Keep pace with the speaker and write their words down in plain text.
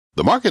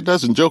The market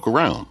doesn't joke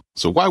around,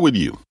 so why would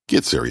you?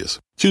 Get serious.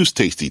 Choose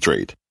Tasty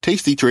Trade.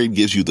 Tasty Trade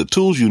gives you the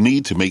tools you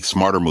need to make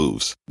smarter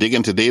moves. Dig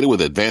into data with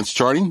advanced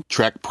charting,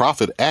 track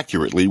profit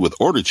accurately with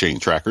order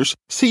chain trackers,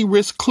 see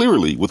risk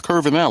clearly with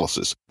curve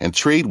analysis, and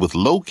trade with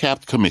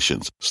low-capped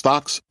commissions,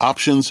 stocks,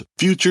 options,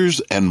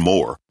 futures, and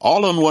more.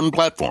 All on one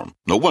platform.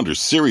 No wonder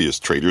serious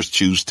traders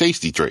choose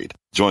Tasty Trade.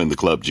 Join the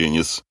club,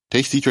 genius.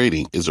 Tasty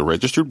Trading is a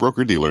registered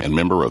broker-dealer and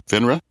member of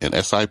FINRA and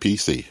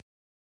SIPC.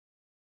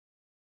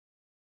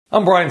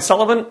 I'm Brian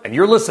Sullivan, and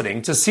you're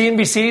listening to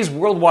CNBC's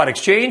Worldwide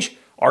Exchange.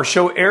 Our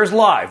show airs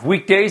live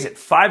weekdays at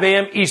 5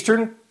 a.m.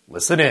 Eastern.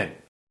 Listen in.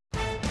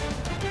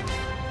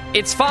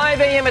 It's 5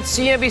 a.m. at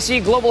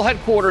CNBC Global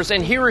Headquarters,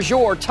 and here is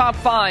your top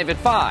 5 at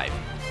 5.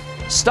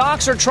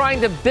 Stocks are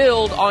trying to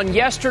build on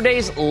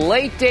yesterday's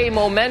late-day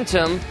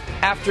momentum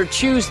after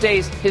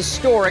Tuesday's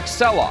historic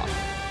sell-off.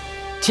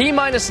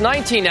 T-minus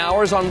 19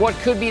 hours on what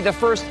could be the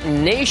first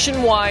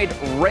nationwide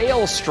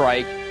rail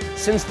strike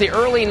since the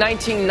early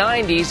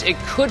 1990s. It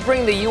could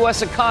bring the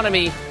U.S.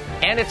 economy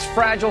and its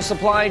fragile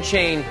supply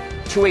chain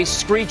to a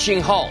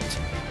screeching halt.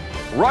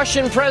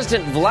 Russian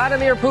President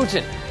Vladimir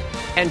Putin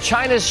and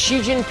China's Xi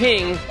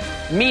Jinping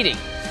meeting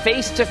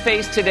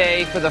face-to-face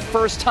today for the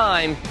first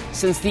time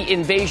since the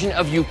invasion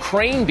of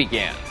Ukraine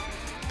began.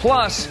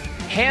 Plus,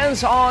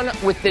 hands-on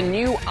with the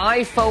new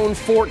iPhone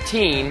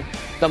 14,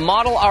 the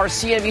model our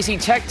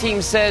CNBC tech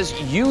team says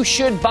you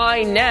should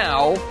buy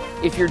now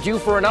if you're due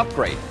for an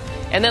upgrade.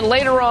 And then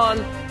later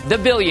on, the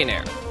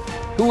billionaire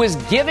who is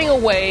giving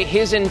away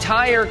his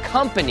entire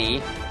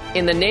company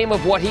in the name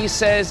of what he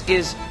says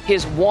is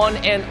his one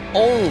and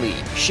only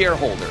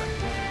shareholder,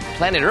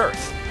 Planet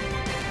Earth.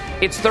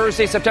 It's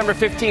Thursday, September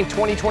 15th,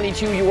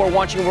 2022. You are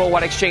watching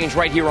Worldwide Exchange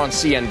right here on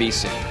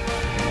CNBC.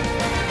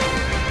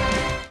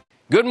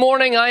 Good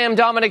morning. I am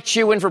Dominic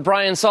Chu in for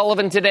Brian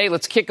Sullivan today.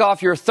 Let's kick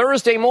off your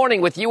Thursday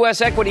morning with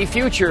U.S. equity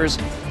futures.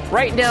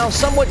 Right now,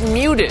 somewhat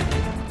muted.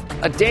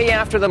 A day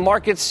after the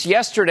markets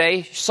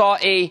yesterday saw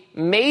a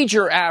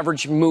major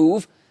average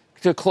move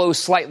to close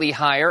slightly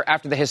higher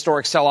after the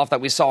historic sell-off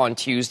that we saw on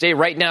Tuesday.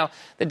 Right now,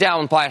 the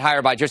Dow implied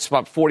higher by just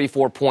about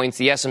 44 points,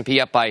 the S&P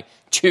up by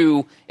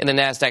 2, and the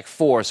Nasdaq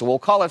 4. So we'll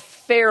call it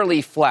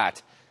fairly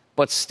flat,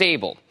 but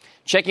stable.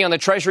 Checking on the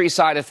Treasury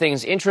side of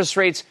things, interest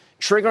rates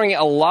triggering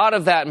a lot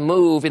of that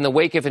move in the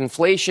wake of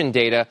inflation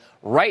data.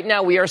 Right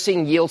now, we are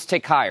seeing yields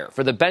tick higher.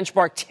 For the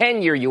benchmark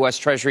 10-year U.S.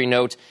 Treasury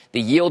note,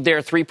 the yield there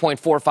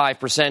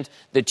 3.45%,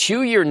 the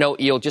 2-year note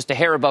yield just a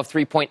hair above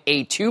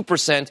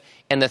 3.82%,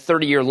 and the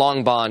 30-year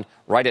long bond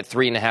right at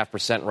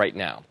 3.5% right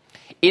now.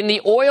 In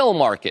the oil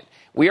market,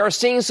 we are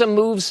seeing some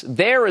moves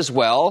there as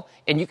well,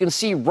 and you can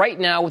see right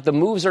now the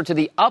moves are to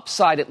the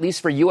upside, at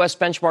least for U.S.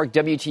 benchmark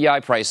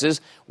WTI prices.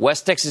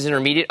 West Texas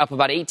Intermediate up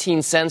about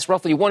 18 cents,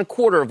 roughly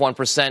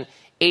 0.25%,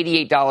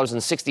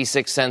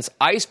 $88.66.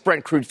 ICE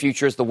Brent crude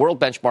futures, the world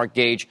benchmark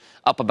gauge,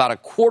 up about a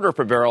quarter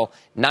per barrel,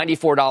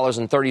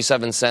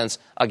 $94.37.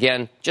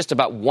 Again, just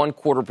about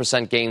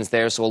 0.25% gains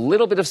there, so a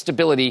little bit of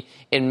stability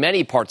in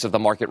many parts of the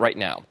market right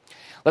now.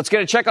 Let's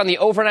get a check on the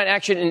overnight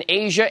action in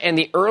Asia and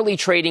the early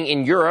trading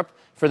in Europe.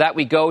 For that,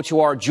 we go to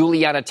our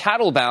Juliana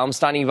Tattlebaum,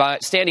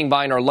 standing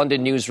by in our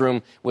London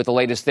newsroom with the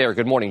latest there.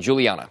 Good morning,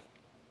 Juliana.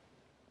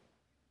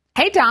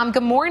 Hey, Dom.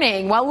 Good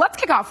morning. Well, let's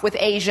kick off with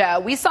Asia.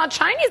 We saw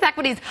Chinese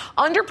equities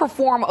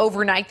underperform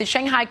overnight. The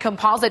Shanghai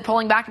Composite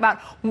pulling back about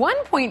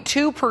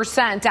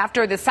 1.2%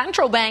 after the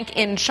central bank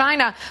in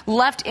China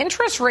left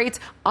interest rates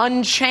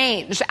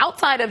unchanged.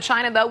 Outside of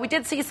China, though, we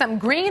did see some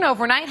green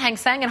overnight. Hang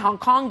Seng in Hong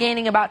Kong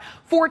gaining about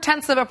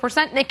 0.4%.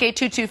 Nikkei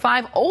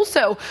 225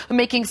 also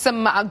making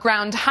some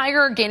ground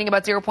higher, gaining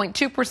about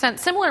 0.2%.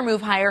 Similar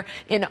move higher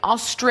in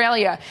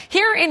Australia.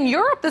 Here in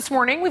Europe this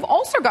morning, we've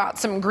also got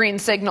some green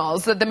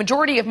signals. The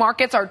majority of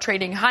markets are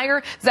trading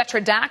higher.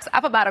 Xetra DAX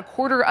up about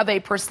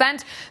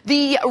 0.25%.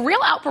 The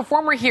real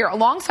outperformer here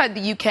alongside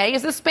the UK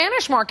is the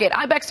Spanish market.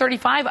 IBEX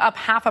 35 up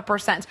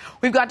 0.5%.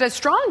 We've got a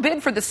strong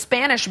bid for the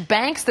Spanish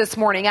banks this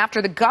morning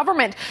after the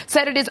government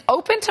said it is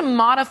open to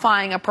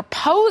modifying a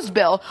proposed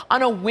bill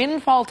on a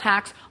windfall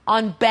tax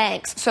on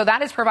banks. So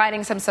that is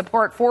providing some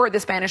support for the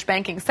Spanish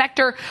banking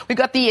sector. We've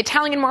got the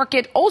Italian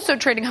market also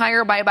trading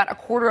higher by about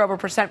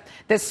 0.25%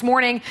 this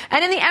morning.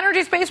 And in the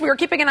energy space, we are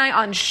keeping an eye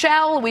on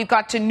Shell. We've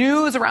got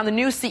news around the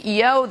new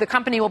CEO. The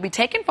company will be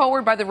taken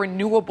forward by the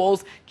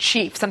renewables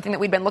chief, something that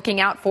we've been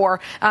looking out for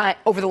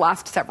over the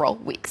last several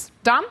weeks.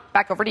 Dom,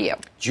 back over to you.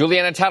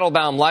 Juliana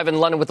Tattlebaum, live in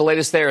London with the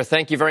latest there.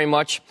 Thank you very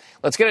much.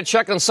 Let's get a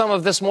check on some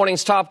of this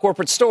morning's top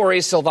corporate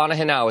stories. Silvana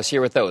Henao is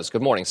here with those.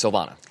 Good morning,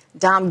 Silvana.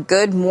 Dom,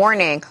 good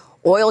morning.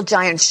 Oil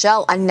giant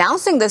Shell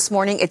announcing this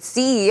morning its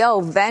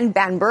CEO, Van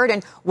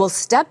Beurden, will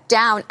step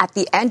down at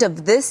the end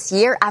of this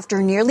year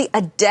after nearly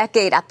a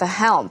decade at the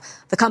helm.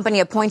 The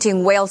company appointing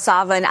Wael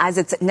Sawan as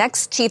its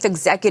next chief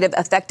executive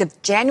effective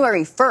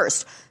January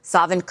 1st.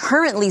 Sawan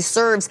currently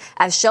serves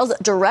as Shell's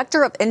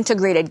Director of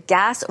Integrated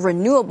Gas,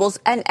 Renewables,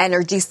 and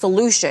Energy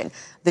Solution.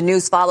 The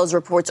news follows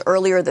reports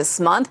earlier this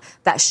month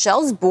that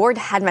Shell's board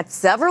had met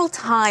several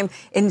times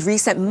in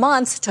recent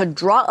months to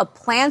draw up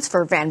plans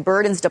for Van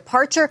Beurden's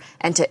departure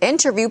and to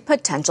interview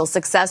potential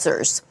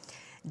successors.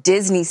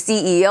 Disney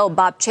CEO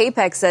Bob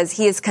Chapek says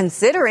he is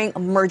considering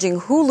merging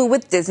Hulu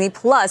with Disney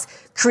Plus,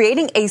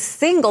 creating a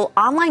single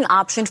online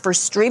option for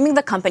streaming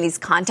the company's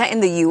content in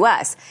the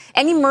U.S.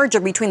 Any merger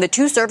between the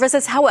two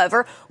services,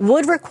 however,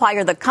 would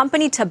require the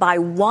company to buy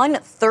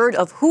 1/3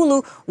 of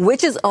Hulu,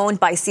 which is owned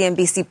by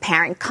CNBC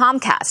parent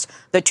Comcast.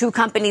 The two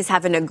companies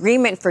have an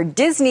agreement for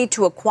Disney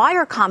to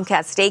acquire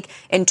Comcast's stake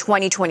in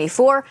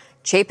 2024.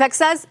 Chapek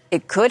says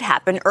it could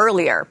happen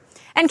earlier.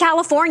 And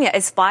California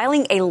is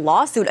filing a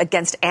lawsuit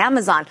against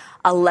Amazon,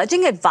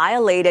 alleging it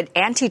violated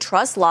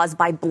antitrust laws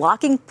by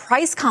blocking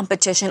price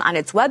competition on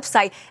its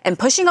website and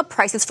pushing up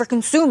prices for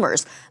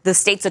consumers. The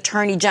state's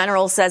attorney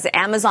general says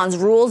Amazon's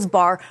rules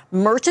bar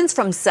merchants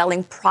from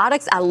selling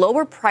products at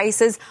lower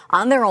prices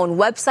on their own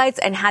websites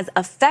and has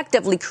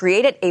effectively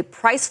created a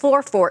price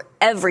floor for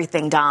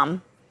everything,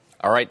 Dom.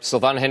 All right,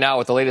 Silvana Henao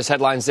with the latest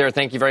headlines there.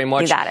 Thank you very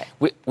much. You got it.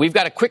 We've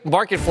got a quick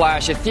market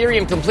flash.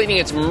 Ethereum completing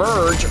its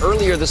merge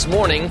earlier this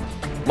morning,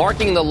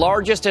 marking the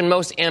largest and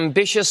most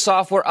ambitious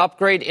software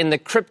upgrade in the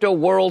crypto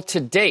world to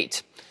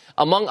date.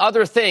 Among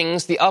other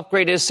things, the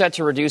upgrade is set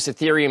to reduce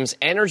Ethereum's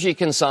energy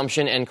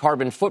consumption and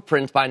carbon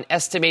footprint by an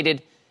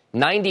estimated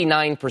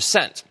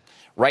 99%.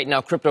 Right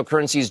now,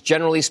 cryptocurrencies,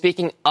 generally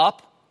speaking,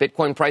 up.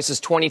 Bitcoin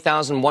prices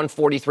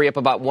 $20,143, up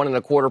about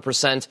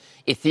 1.25%.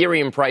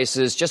 Ethereum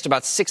prices just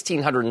about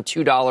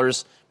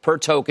 $1,602 per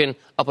token,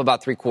 up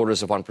about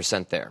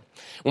 0.75% there.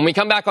 When we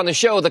come back on the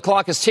show, the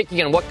clock is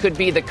ticking on what could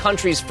be the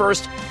country's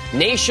first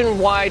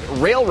nationwide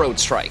railroad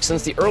strike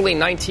since the early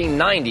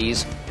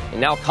 1990s, and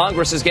now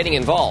Congress is getting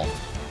involved.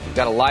 We've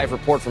got a live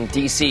report from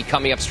D.C.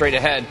 coming up straight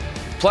ahead.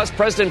 Plus,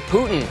 President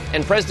Putin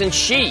and President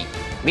Xi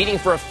meeting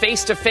for a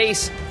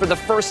face-to-face for the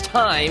first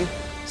time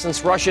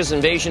since Russia's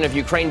invasion of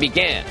Ukraine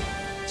began.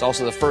 It's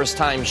also the first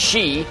time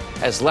Xi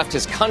has left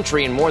his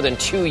country in more than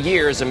 2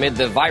 years amid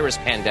the virus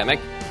pandemic.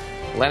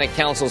 Atlantic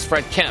Council's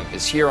Fred Kemp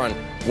is here on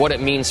what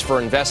it means for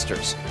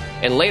investors.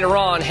 And later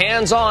on,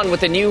 hands-on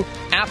with the new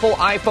Apple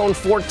iPhone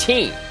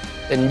 14,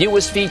 the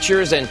newest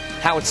features and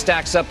how it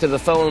stacks up to the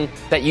phone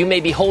that you may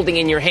be holding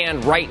in your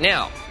hand right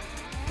now.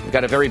 We've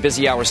got a very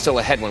busy hour still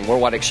ahead when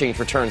Worldwide Exchange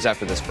returns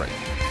after this break.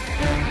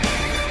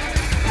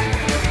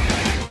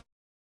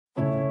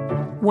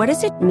 What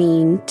does it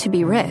mean to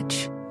be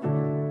rich?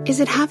 Is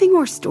it having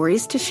more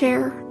stories to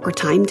share or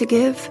time to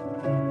give?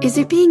 Is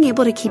it being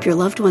able to keep your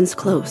loved ones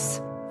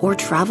close or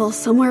travel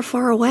somewhere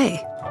far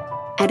away?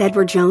 At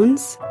Edward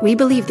Jones, we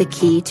believe the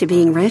key to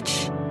being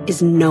rich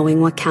is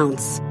knowing what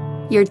counts.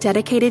 Your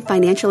dedicated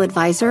financial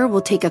advisor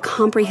will take a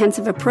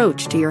comprehensive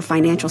approach to your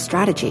financial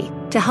strategy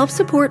to help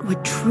support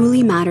what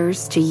truly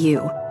matters to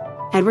you.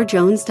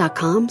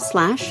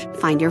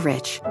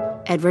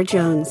 EdwardJones.com/findyourrich. Edward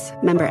Jones,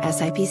 member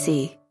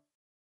SIPC.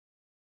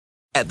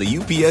 At the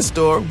UPS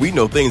Store, we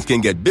know things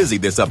can get busy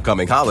this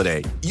upcoming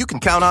holiday. You can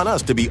count on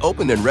us to be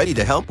open and ready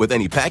to help with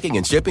any packing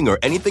and shipping or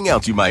anything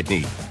else you might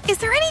need. Is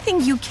there anything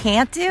you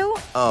can't do?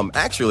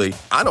 Actually,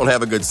 I don't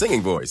have a good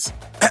singing voice.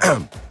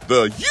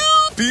 The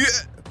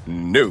UPS...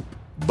 Nope.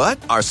 But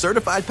our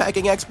certified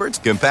packing experts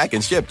can pack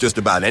and ship just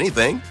about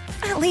anything.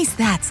 At least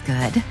that's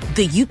good.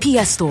 The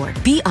UPS Store.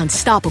 Be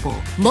unstoppable.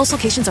 Most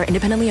locations are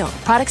independently owned.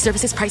 Product,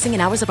 services, pricing,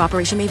 and hours of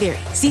operation may vary.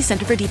 See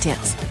Center for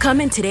details.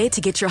 Come in today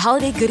to get your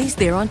holiday goodies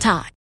there on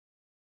time.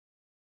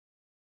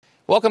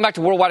 Welcome back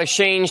to Worldwide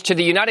Exchange. To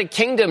the United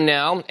Kingdom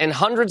now, and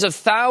hundreds of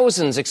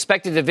thousands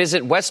expected to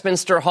visit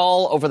Westminster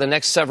Hall over the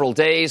next several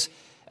days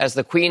as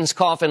the Queen's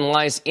coffin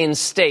lies in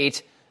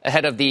state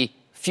ahead of the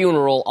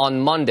funeral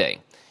on Monday.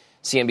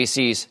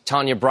 CNBC's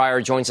Tanya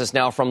Breyer joins us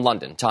now from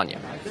London. Tanya.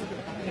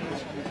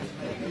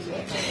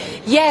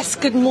 Yes,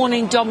 good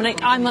morning,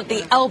 Dominic. I'm at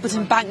the Albert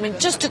Embankment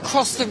just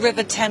across the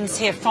River Thames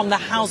here from the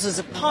Houses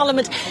of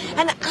Parliament.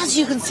 And as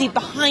you can see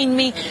behind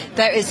me,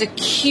 there is a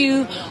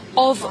queue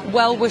of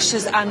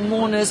well-wishers and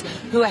mourners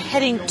who are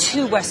heading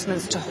to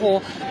Westminster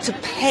Hall to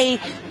pay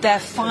their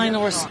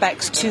final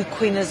respects to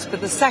Queen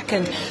Elizabeth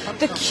II.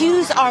 The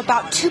queues are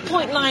about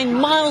 2.9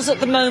 miles at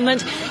the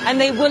moment,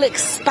 and they will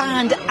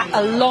expand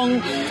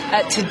along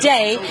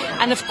today.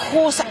 And of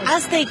course,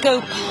 as they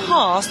go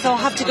past, they'll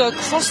have to go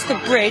across the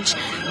bridge,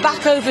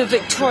 back over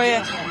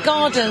Victoria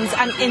Gardens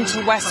and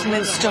into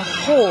Westminster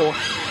Hall.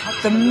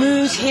 The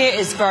mood here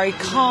is very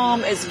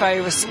calm, it's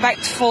very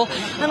respectful,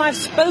 and I've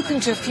spoken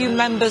to a few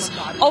members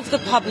of the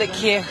public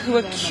here who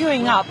are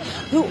queuing up,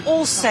 who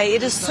all say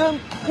it is so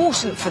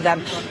important for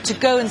them to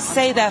go and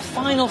say their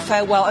final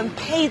farewell and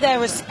pay their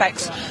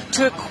respects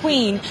to a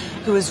queen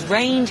who has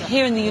reigned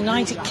here in the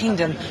United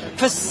Kingdom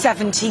for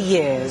 70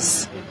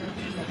 years.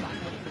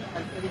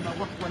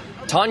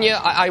 Tanya,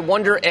 I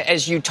wonder,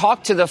 as you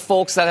talk to the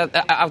folks that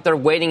are out there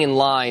waiting in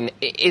line,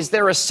 is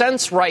there a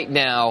sense right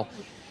now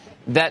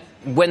that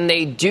when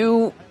they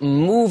do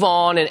move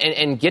on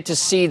and get to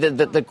see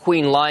the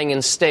Queen lying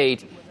in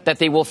state, that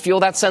they will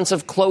feel that sense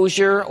of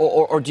closure?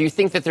 Or do you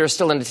think that there's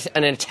still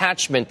an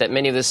attachment that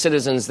many of the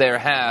citizens there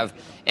have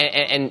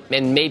and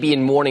maybe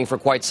in mourning for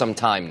quite some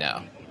time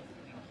now?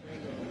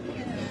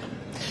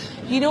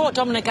 You know what,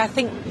 Dominic, I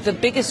think the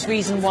biggest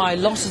reason why a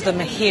lot of them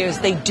are here is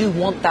they do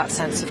want that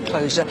sense of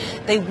closure.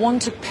 They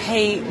want to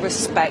pay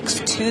respects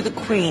to the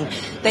Queen.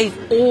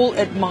 They've all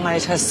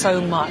admired her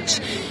so much.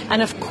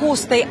 And of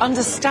course, they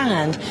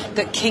understand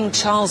that King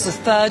Charles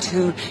III,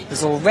 who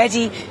is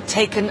already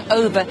taken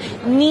over,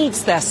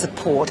 needs their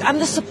support. And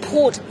the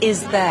support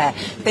is there.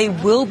 They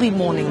will be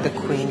mourning the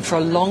Queen for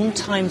a long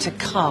time to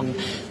come.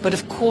 But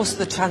of course,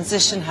 the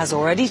transition has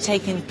already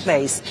taken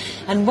place.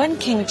 And when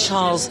King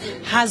Charles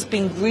has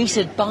been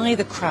greeted by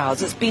the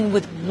crowds, it's been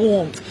with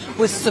warmth,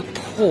 with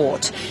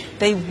support.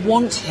 They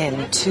want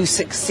him to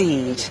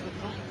succeed.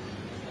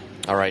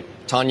 All right.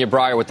 Tanya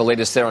Breyer with the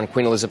latest there on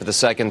Queen Elizabeth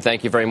II.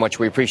 Thank you very much.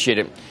 We appreciate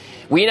it.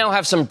 We now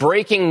have some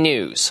breaking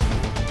news.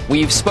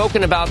 We've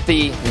spoken about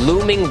the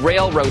looming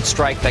railroad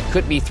strike that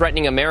could be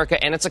threatening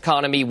America and its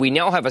economy. We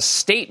now have a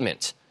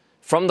statement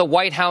from the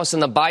White House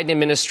and the Biden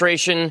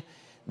administration.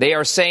 They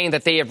are saying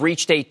that they have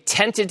reached a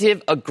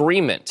tentative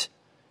agreement,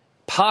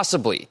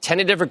 possibly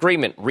tentative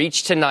agreement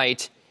reached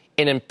tonight,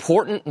 an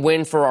important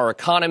win for our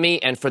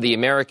economy and for the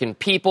American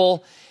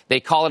people. They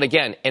call it,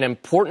 again, an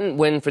important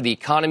win for the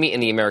economy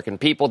and the American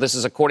people. This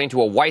is according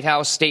to a White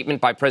House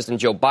statement by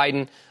President Joe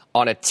Biden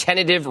on a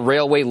tentative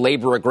railway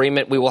labor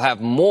agreement. We will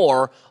have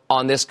more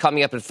on this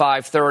coming up at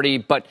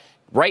 5:30. But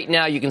right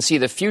now you can see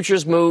the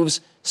futures moves,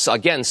 so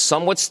again,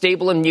 somewhat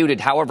stable and muted.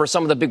 However,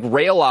 some of the big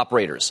rail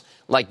operators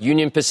like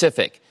Union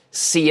Pacific,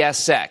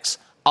 CSX,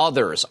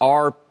 others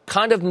are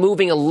kind of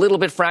moving a little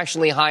bit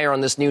fractionally higher on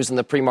this news in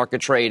the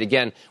pre-market trade.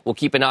 Again, we'll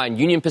keep an eye on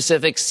Union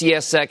Pacific,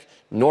 CSX,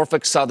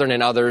 Norfolk Southern,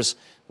 and others.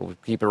 We'll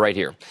keep it right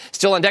here.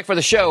 Still on deck for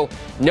the show,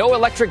 no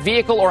electric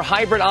vehicle or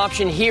hybrid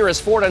option here as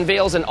Ford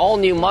unveils an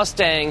all-new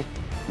Mustang.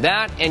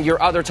 That and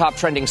your other top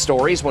trending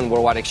stories when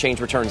Worldwide Exchange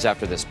returns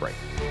after this break.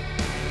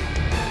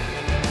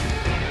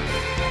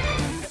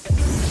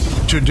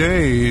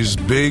 Today's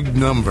big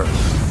number,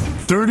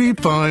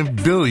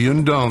 $35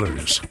 billion.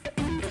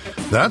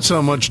 That's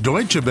how much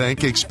Deutsche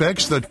Bank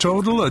expects the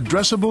total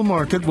addressable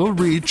market will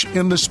reach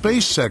in the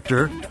space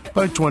sector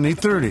by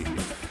 2030.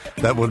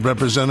 That would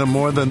represent a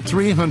more than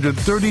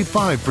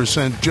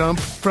 335% jump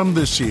from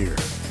this year.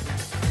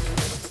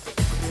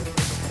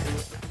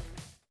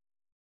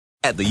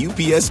 At the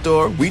UPS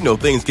Store, we know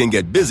things can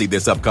get busy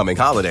this upcoming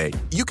holiday.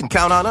 You can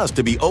count on us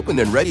to be open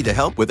and ready to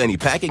help with any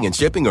packing and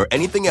shipping or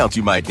anything else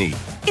you might need.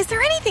 Is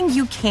there anything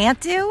you can't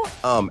do?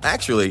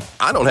 Actually,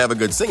 I don't have a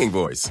good singing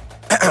voice.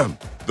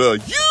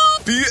 The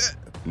UPS...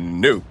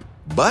 Nope.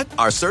 But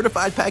our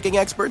certified packing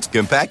experts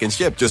can pack and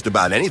ship just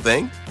about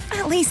anything.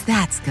 At least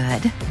that's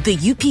good. The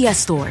UPS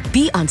Store.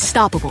 Be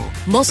unstoppable.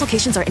 Most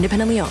locations are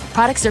independently owned.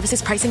 Product,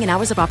 services, pricing, and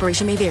hours of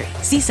operation may vary.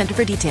 See Center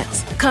for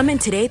details. Come in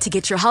today to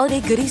get your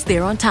holiday goodies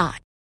there on time.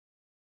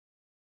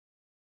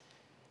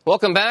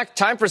 Welcome back.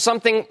 Time for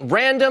something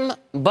random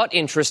but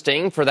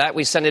interesting. For that,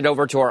 we send it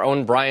over to our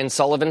own Brian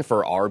Sullivan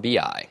for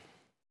RBI.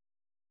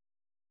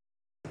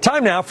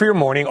 Time now for your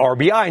morning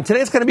RBI. And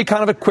today's going to be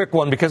kind of a quick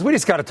one because we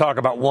just got to talk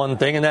about one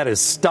thing, and that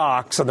is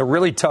stocks and the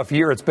really tough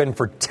year it's been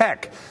for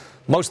tech.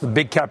 Most of the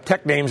big cap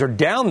tech names are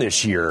down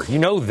this year. You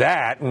know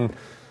that. But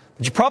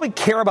you probably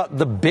care about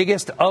the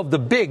biggest of the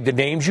big, the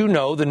names you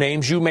know, the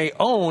names you may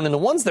own, and the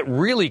ones that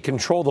really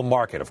control the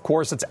market. Of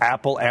course, it's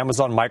Apple,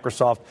 Amazon,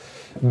 Microsoft,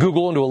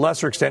 Google, and to a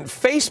lesser extent,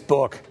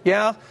 Facebook.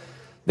 Yeah,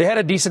 they had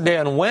a decent day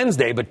on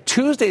Wednesday, but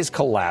Tuesday's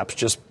collapse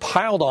just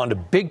piled on to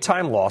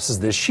big-time losses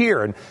this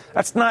year. And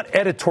that's not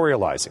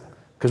editorializing,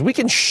 because we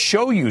can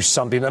show you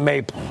something that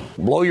may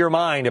blow your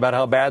mind about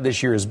how bad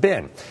this year has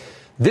been.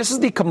 This is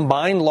the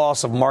combined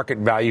loss of market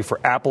value for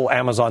Apple,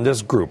 Amazon,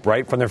 this group,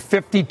 right, from their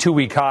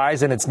 52-week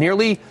highs, and it's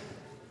nearly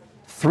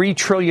 $3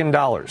 trillion.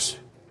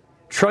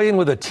 Trillion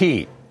with a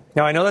T.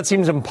 Now, I know that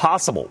seems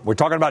impossible. We're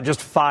talking about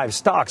just 5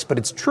 stocks, but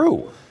it's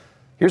true.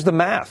 Here's the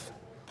math.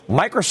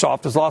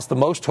 Microsoft has lost the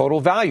most total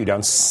value,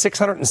 down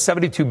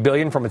 $672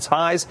 billion from its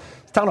highs.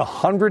 It's down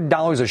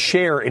 $100 a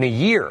share in a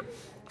year.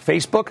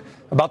 Facebook,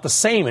 about the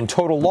same in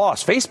total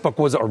loss. Facebook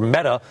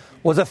Meta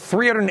was a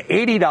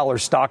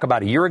 $380 stock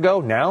about a year ago.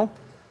 Now,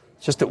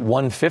 it's just at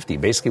 $150,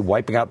 basically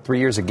wiping out 3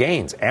 years of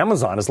gains.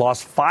 Amazon has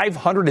lost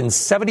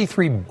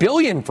 $573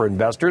 billion for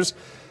investors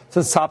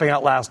since topping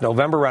out last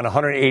November, around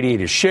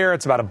 $188 a share.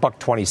 It's about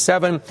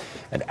 $1.27.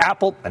 And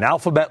Apple and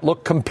Alphabet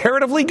look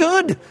comparatively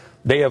good.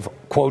 They have,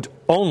 quote,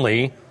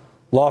 only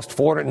lost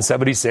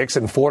 $476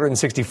 and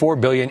 $464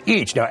 billion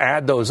each. Now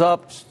add those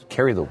up,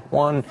 carry the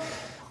one.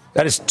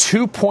 That is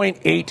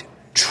 $2.8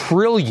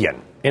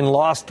 trillion in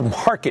lost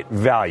market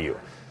value.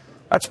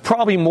 That's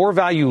probably more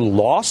value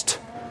lost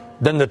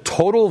than the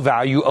total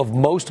value of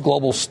most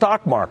global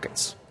stock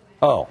markets.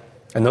 Oh,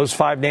 and those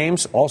 5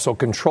 names also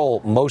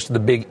control most of the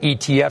big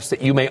ETFs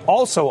that you may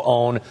also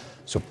own.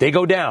 So if they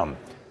go down,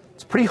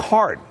 it's pretty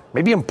hard,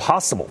 maybe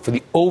impossible for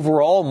the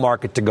overall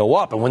market to go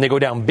up. And when they go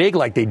down big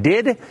like they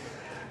did,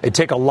 they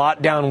take a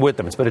lot down with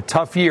them. It's been a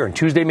tough year, and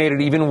Tuesday made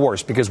it even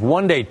worse because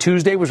one day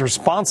Tuesday was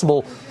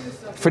responsible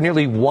for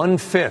nearly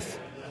 1/5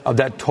 of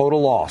that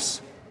total loss.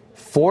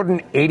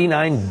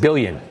 $489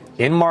 billion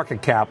in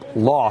market cap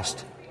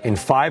lost in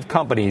 5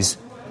 companies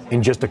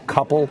in just a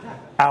couple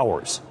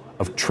hours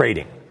of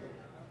trading.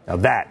 Now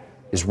that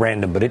is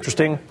random but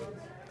interesting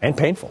and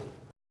painful.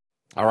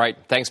 All right.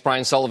 Thanks,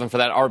 Brian Sullivan, for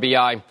that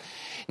RBI.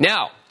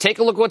 Now, take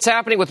a look at what's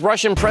happening with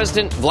Russian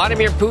President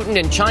Vladimir Putin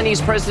and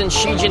Chinese President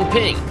Xi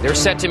Jinping. They're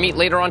set to meet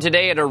later on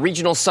today at a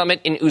regional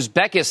summit in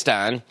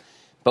Uzbekistan,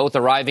 both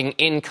arriving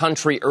in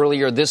country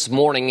earlier this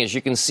morning, as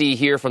you can see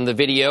here from the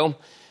video.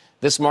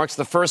 This marks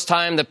the first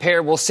time the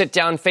pair will sit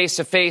down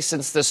face-to-face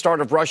since the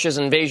start of Russia's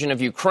invasion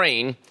of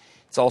Ukraine.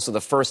 It's also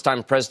the first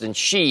time President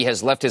Xi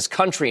has left his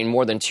country in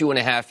more than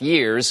 2.5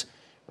 years.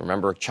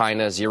 Remember,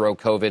 China, zero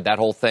COVID, that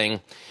whole thing.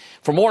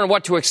 For more on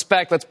what to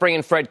expect, let's bring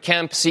in Fred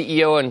Kemp,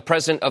 CEO and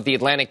president of the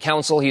Atlantic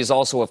Council. He's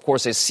also, of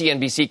course, a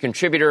CNBC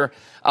contributor.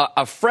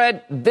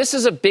 Fred, this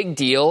is a big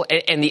deal,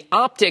 and the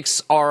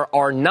optics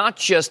are not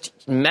just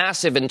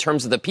massive in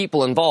terms of the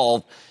people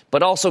involved,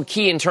 but also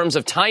key in terms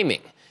of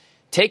timing.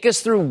 Take us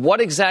through what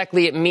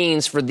exactly it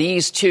means for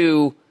these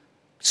two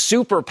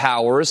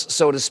superpowers,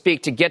 so to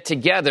speak, to get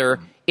together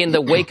in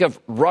the wake of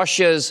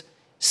Russia's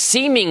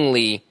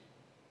seemingly,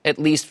 at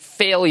least,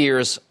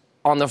 failures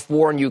on the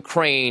war in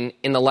Ukraine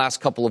in the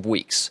last couple of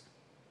weeks.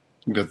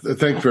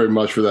 Thank you very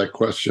much for that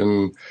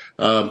question.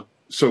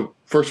 So,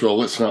 first of all,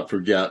 let's not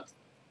forget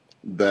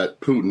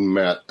that Putin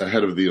met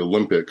ahead of the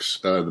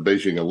Olympics, the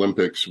Beijing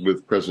Olympics,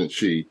 with President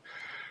Xi,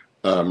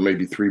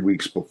 maybe 3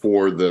 weeks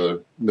before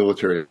the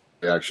military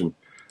action,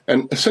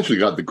 and essentially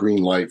got the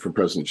green light from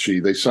President Xi.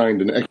 They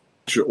signed an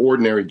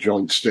extraordinary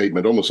joint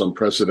statement, almost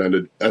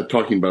unprecedented,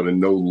 talking about a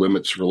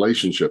no-limits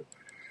relationship.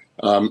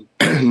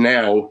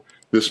 Now,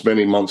 this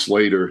many months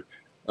later,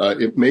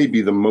 it may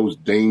be the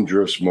most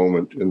dangerous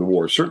moment in the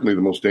war, certainly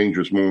the most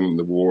dangerous moment in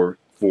the war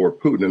for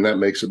Putin, and that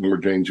makes it more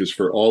dangerous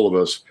for all of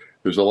us.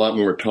 There's a lot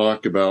more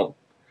talk about,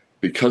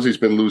 because he's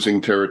been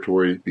losing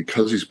territory,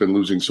 because he's been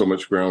losing so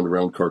much ground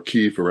around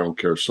Kharkiv, around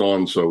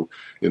Kherson, so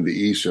in the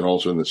east and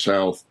also in the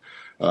south,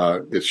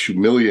 it's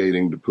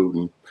humiliating to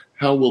Putin.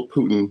 How will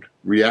Putin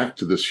react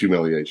to this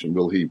humiliation?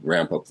 Will he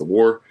ramp up the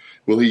war?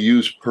 Will he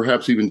use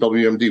perhaps even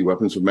WMD,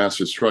 weapons of mass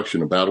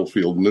destruction, a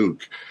battlefield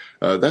nuke?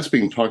 That's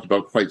being talked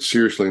about quite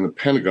seriously in the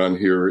Pentagon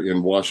here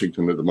in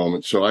Washington at the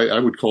moment. So I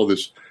would call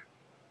this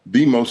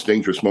the most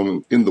dangerous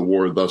moment in the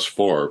war thus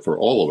far for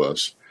all of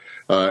us.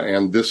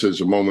 And this is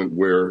a moment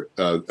where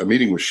a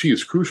meeting with Xi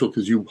is crucial,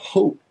 because you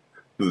hope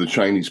that the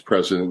Chinese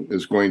president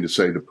is going to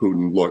say to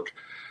Putin, look,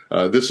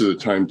 this is a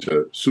time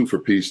to sue for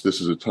peace.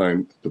 This is a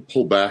time to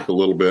pull back a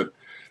little bit.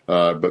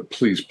 But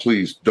please,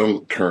 please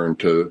don't turn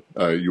to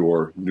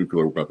your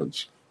nuclear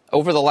weapons.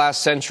 Over the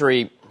last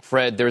century,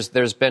 Fred,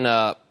 there's been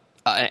an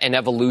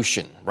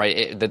evolution,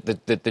 right?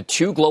 The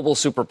two global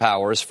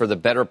superpowers for the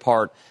better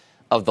part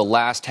of the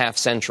last half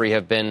century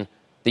have been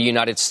the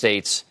United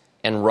States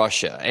and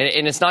Russia.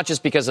 And it's not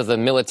just because of the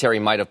military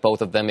might of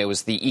both of them. It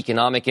was the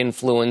economic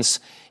influence.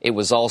 It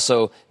was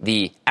also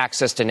the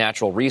access to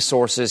natural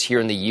resources here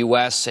in the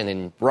U.S. and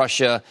in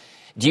Russia.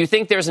 Do you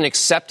think there's an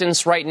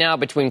acceptance right now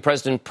between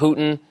President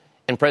Putin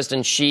and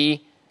President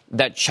Xi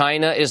that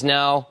China is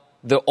now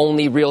the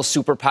only real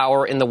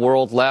superpower in the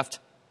world left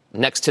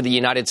next to the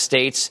United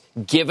States,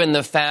 given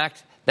the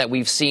fact that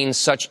we've seen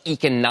such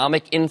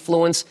economic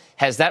influence?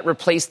 Has that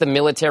replaced the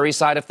military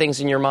side of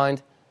things in your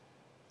mind?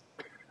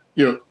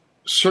 You know,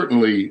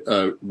 certainly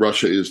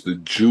Russia is the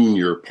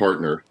junior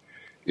partner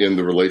in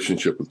the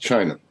relationship with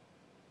China.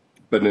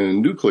 But in a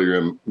nuclear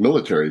and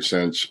military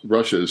sense,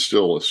 Russia is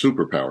still a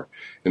superpower.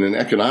 In an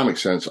economic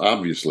sense,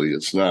 obviously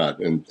it's not,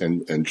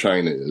 and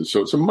China is.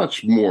 So it's a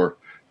much more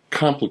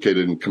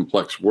complicated and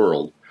complex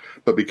world.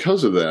 But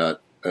because of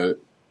that,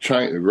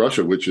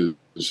 Russia, which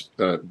is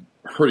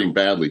hurting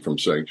badly from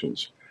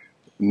sanctions,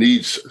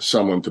 needs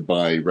someone to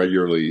buy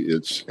regularly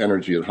its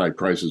energy at high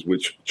prices,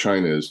 which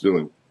China is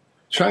doing.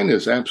 China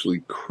is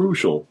absolutely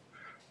crucial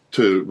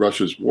to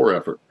Russia's war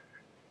effort.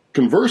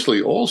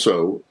 Conversely,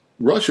 also,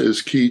 Russia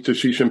is key to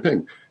Xi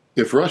Jinping.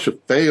 If Russia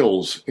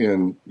fails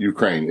in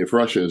Ukraine, if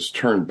Russia is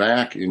turned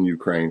back in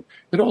Ukraine,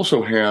 it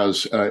also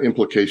has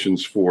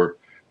implications for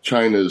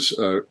China's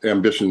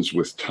ambitions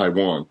with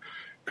Taiwan.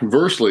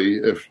 Conversely,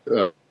 if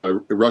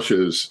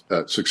Russia is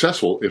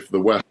successful, if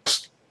the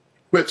West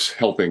quits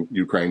helping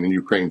Ukraine and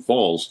Ukraine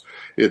falls,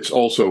 it's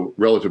also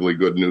relatively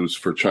good news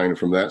for China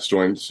from that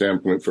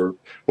standpoint for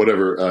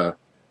whatever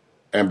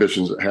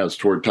ambitions it has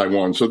toward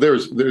Taiwan. So there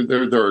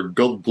are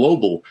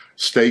global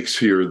stakes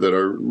here that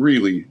are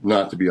really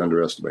not to be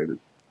underestimated.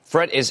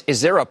 Fred,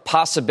 is there a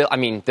possibility? I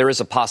mean, there is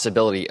a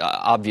possibility,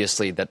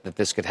 obviously, that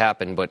this could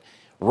happen. But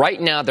right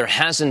now, there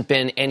hasn't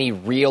been any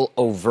real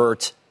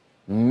overt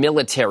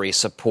military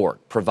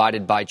support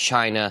provided by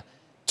China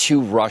to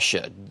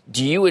Russia.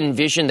 Do you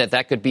envision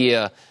that could be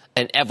an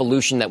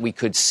evolution that we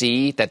could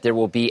see, that there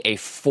will be a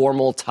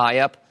formal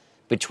tie-up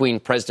between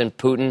President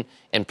Putin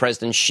and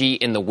President Xi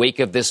in the wake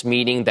of this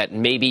meeting, that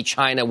maybe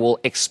China will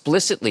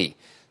explicitly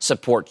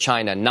support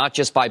China, not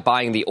just by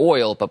buying the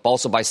oil, but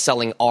also by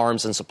selling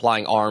arms and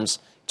supplying arms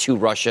to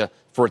Russia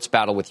for its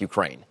battle with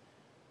Ukraine?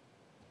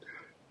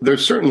 There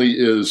certainly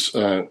is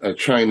a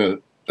China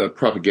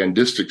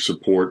propagandistic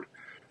support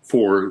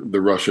for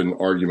the Russian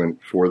argument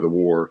for the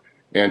war.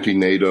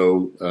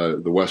 anti-NATO.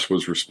 The West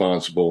was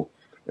responsible.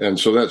 And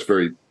so that's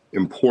very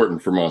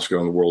important for Moscow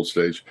on the world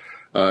stage.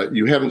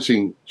 You haven't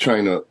seen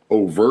China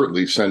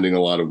overtly sending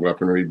a lot of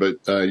weaponry, but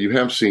you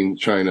have seen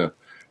China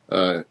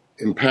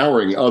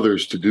empowering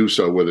others to do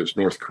so, whether it's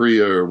North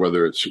Korea or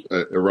whether it's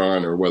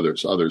Iran or whether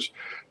it's others.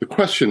 The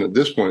question at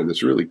this point,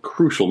 this really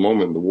crucial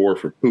moment in the war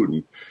for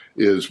Putin,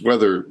 is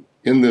whether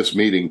in this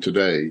meeting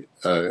today,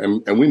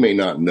 and we may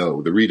not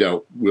know, the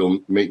readout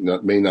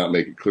may not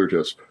make it clear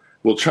to us,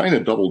 will China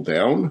double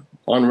down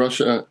on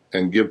Russia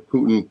and give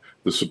Putin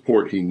the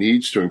support he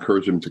needs to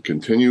encourage him to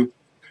continue?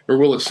 Or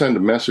will it send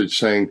a message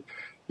saying,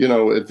 you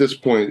know, at this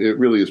point, it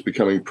really is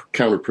becoming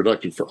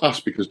counterproductive for us?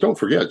 Because don't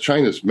forget,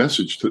 China's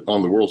message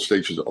on the world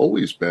stage has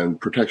always been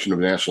protection of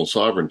national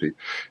sovereignty.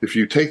 If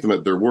you take them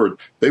at their word,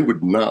 they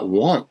would not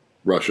want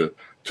Russia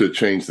to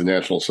change the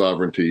national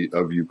sovereignty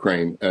of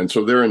Ukraine. And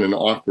so they're in an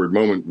awkward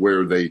moment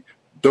where they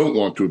don't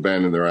want to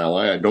abandon their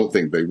ally. I don't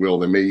think they will.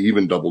 They may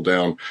even double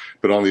down.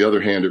 But on the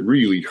other hand, it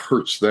really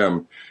hurts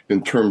them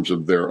in terms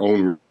of their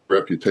own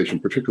reputation,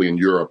 particularly in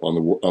Europe on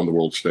the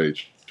world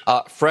stage.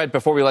 Fred,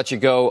 before we let you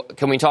go,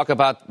 can we talk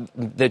about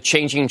the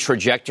changing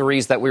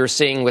trajectories that we were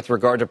seeing with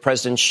regard to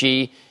President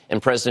Xi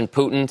and President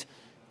Putin?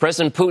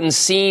 President Putin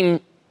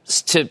seems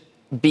to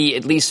be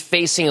at least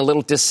facing a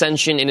little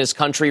dissension in his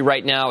country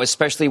right now,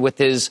 especially with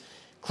his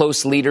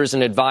close leaders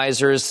and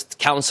advisors,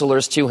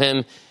 counselors to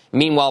him.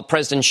 Meanwhile,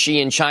 President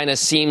Xi in China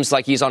seems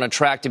like he's on a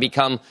track to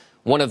become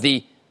one of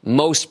the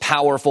most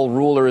powerful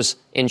rulers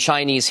in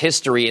Chinese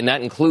history, and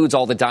that includes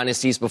all the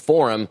dynasties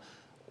before him.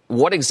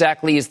 What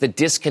exactly is the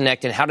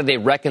disconnect, and how do they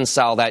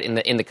reconcile that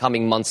in the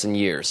coming months and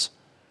years?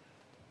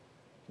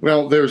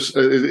 Well,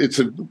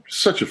 it's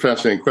such a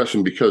fascinating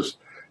question because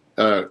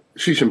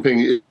Xi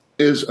Jinping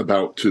is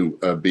about to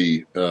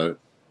be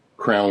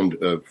crowned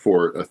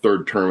for a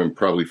third term and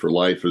probably for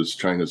life as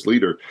China's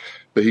leader.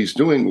 But he's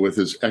doing with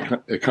his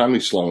economy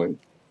slowing,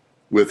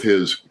 with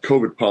his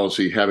COVID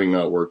policy having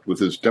not worked, with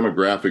his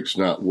demographics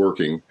not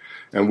working,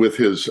 and with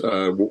his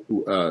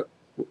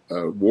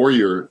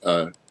warrior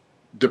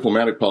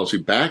diplomatic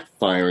policy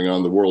backfiring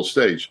on the world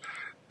stage.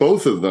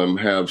 Both of them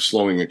have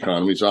slowing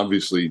economies.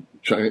 Obviously,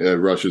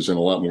 Russia's in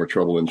a lot more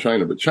trouble than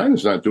China, but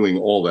China's not doing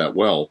all that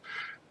well.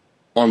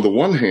 On the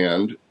one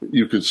hand,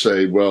 you could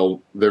say,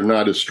 well, they're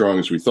not as strong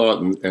as we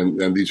thought,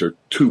 and these are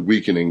two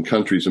weakening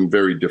countries in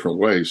very different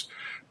ways.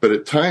 But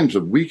at times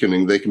of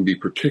weakening, they can be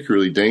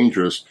particularly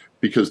dangerous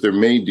because there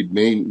may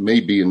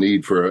be a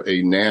need for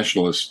a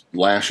nationalist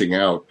lashing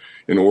out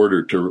in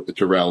order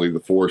to rally the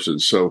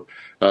forces. So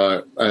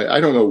I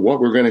don't know what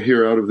we're going to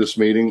hear out of this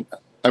meeting.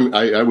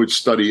 I would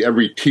study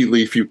every tea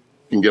leaf you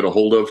can get a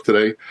hold of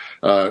today.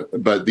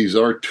 But these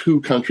are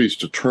two countries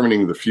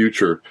determining the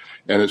future,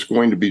 and it's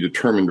going to be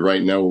determined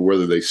right now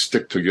whether they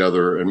stick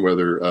together and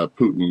whether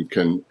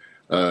Putin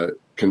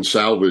can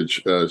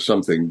salvage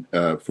something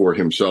for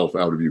himself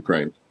out of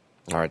Ukraine.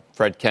 All right.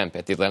 Fred Kemp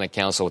at the Atlantic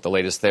Council with the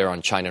latest there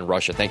on China and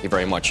Russia. Thank you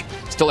very much.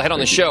 Still ahead on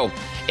the show,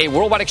 a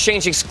Worldwide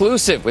Exchange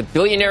exclusive with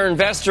billionaire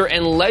investor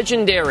and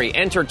legendary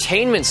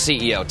entertainment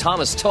CEO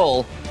Thomas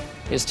Tull.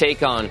 His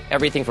take on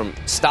everything from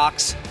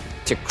stocks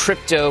to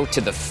crypto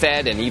to the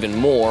Fed and even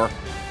more.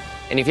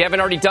 And if you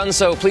haven't already done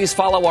so, please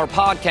follow our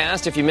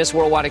podcast. If you miss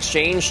Worldwide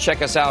Exchange,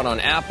 check us out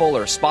on Apple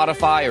or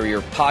Spotify or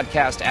your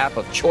podcast app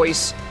of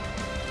choice.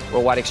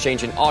 Worldwide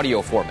Exchange in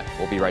audio format.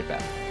 We'll be right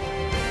back.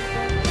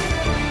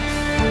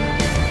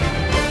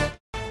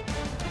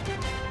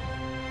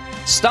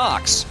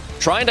 Stocks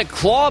trying to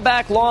claw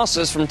back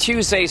losses from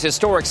Tuesday's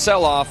historic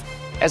sell-off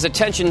as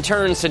attention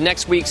turns to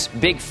next week's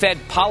big Fed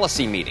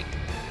policy meeting.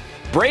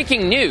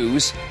 Breaking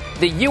news,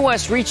 the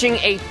U.S. reaching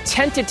a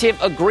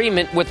tentative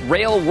agreement with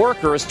rail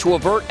workers to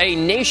avert a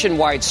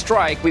nationwide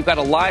strike. We've got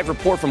a live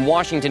report from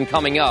Washington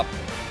coming up.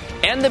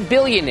 And the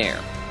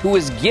billionaire who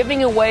is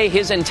giving away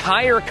his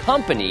entire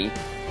company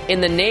in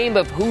the name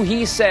of who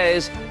he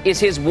says is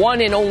his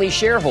one and only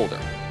shareholder,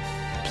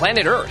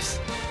 Planet Earth.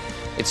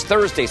 It's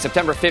Thursday,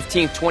 September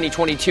 15th,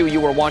 2022.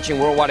 You are watching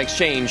Worldwide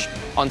Exchange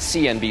on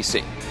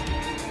CNBC.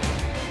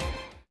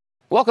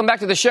 Welcome back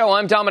to the show.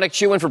 I'm Dominic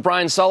Chu in for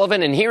Brian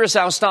Sullivan, and here is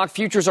how stock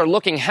futures are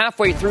looking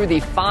halfway through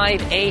the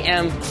 5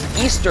 a.m.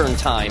 Eastern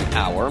Time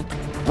hour.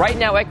 Right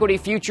now, equity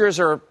futures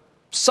are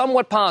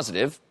somewhat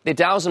positive. The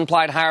Dow's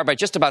implied higher by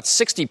just about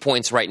 60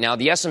 points right now.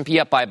 The S&P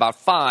up by about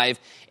 5,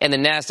 and the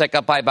Nasdaq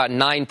up by about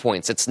 9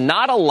 points. It's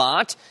not a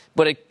lot,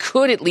 but it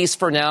could, at least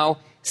for now,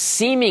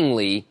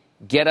 seemingly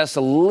get us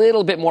a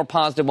little bit more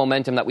positive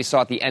momentum that we saw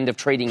at the end of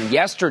trading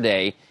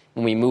yesterday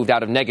when we moved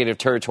out of negative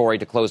territory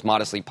to close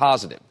modestly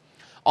positive.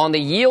 On the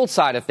yield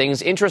side of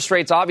things, interest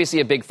rates obviously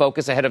a big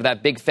focus ahead of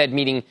that big Fed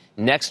meeting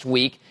next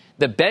week.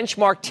 The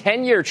benchmark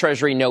 10-year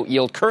Treasury note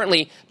yield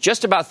currently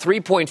just about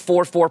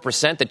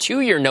 3.44%. The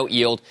 2-year note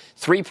yield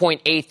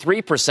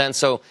 3.83%.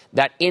 So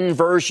that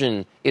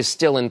inversion is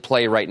still in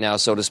play right now,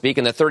 so to speak.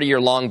 And the 30-year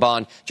long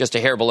bond just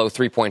a hair below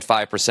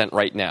 3.5%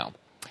 right now.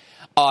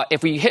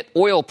 If we hit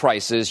oil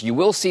prices, you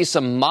will see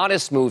some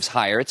modest moves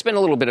higher. It's been a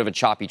little bit of a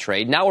choppy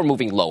trade. Now we're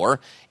moving lower.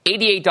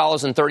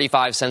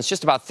 $88.35,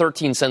 just about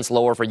 13 cents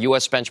lower for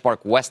U.S.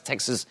 benchmark West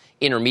Texas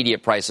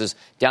intermediate prices,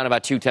 down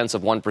about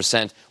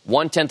 0.2%.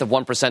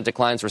 0.1%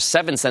 declines for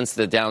 7 cents to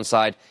the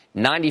downside,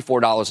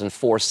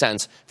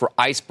 $94.04 for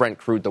ICE Brent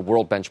crude, the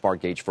world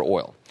benchmark gauge for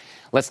oil.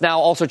 Let's now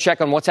also check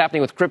on what's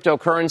happening with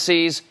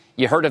cryptocurrencies.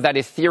 You heard of that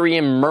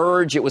Ethereum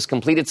merge. It was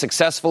completed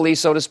successfully,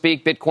 so to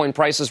speak. Bitcoin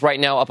prices right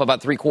now up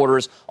about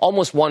 0.75%,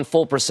 almost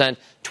 1%,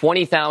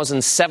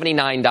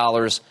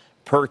 $20,079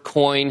 per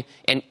coin.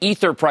 And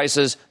Ether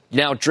prices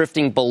now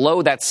drifting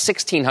below that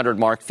 1,600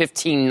 mark,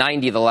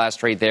 1,590 the last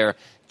trade there,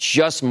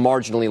 just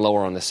marginally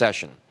lower on the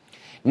session.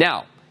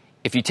 Now,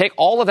 if you take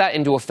all of that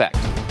into effect,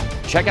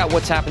 check out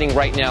what's happening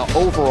right now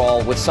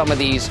overall with some of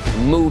these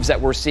moves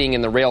that we're seeing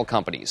in the rail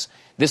companies.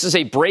 This is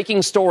a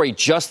breaking story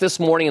just this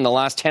morning in the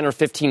last 10 or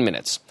 15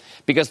 minutes,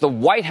 because the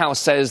White House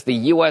says the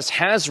U.S.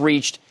 has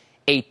reached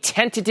a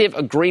tentative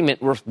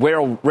agreement with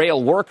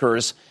rail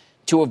workers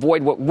to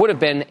avoid what would have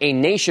been a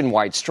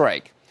nationwide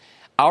strike.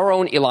 Our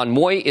own Ilan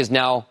Moy is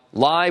now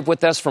live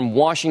with us from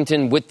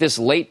Washington with this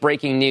late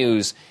breaking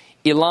news.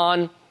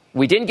 Ilan,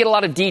 we didn't get a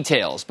lot of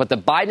details, but the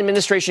Biden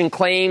administration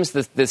claims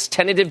that this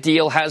tentative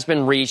deal has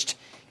been reached.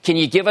 Can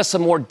you give us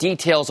some more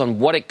details on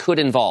what it could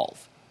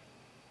involve?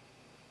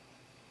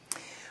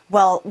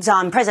 Well,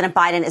 John, President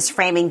Biden is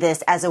framing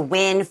this as a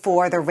win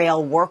for the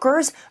rail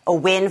workers, a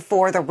win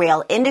for the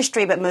rail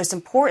industry, but most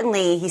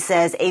importantly, he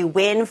says a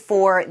win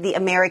for the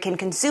American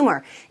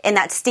consumer. In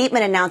that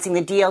statement announcing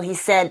the deal, he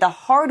said the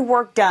hard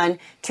work done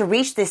to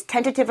reach this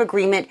tentative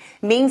agreement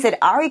means that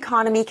our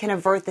economy can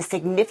avert the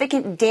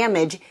significant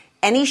damage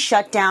any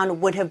shutdown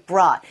would have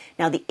brought.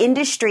 Now, the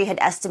industry had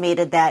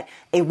estimated that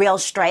a rail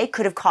strike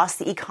could have cost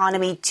the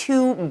economy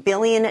 $2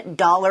 billion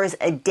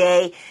a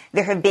day.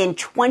 There have been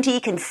 20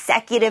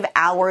 consecutive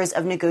hours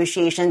of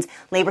negotiations.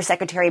 Labor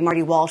Secretary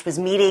Marty Walsh was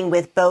meeting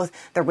with both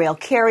the rail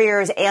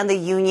carriers and the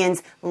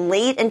unions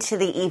late into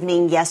the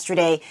evening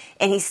yesterday.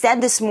 And he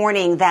said this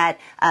morning that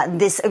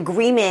this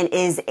agreement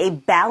is a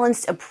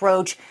balanced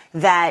approach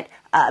that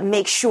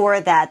make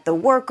sure that the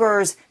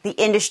workers, the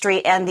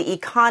industry, and the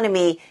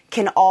economy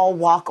can all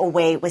walk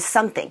away with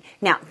something.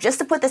 Now, just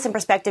to put this in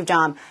perspective,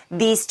 Dom,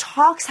 these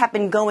talks have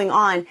been going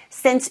on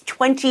since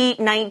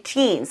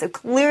 2019. So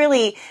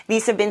clearly,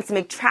 these have been some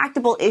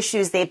intractable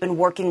issues they've been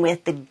working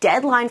with. The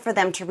deadline for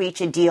them to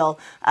reach a deal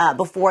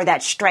before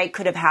that strike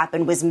could have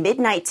happened was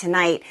midnight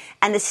tonight.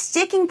 And the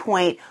sticking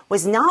point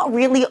was not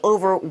really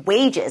over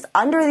wages.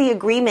 Under the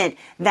agreement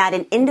that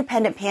an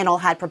independent panel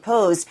had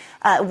proposed,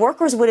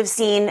 workers would have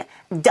seen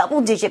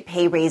double-digit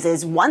pay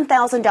raises,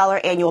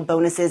 $1,000 annual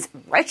bonuses,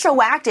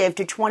 retroactive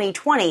to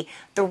 2020.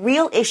 The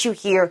real issue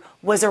here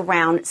was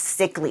around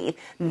sick leave.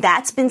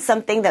 That's been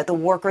something that the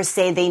workers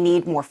say they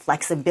need more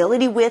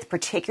flexibility with,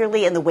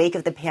 particularly in the wake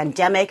of the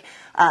pandemic.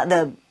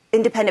 The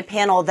independent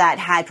panel that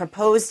had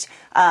proposed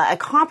a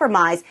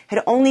compromise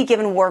had only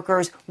given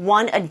workers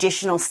one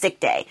additional sick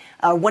day,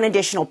 one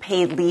additional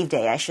paid leave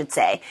day, I should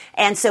say.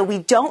 And so we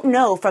don't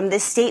know from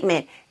this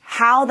statement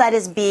how that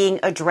is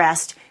being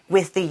addressed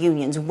with the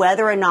unions,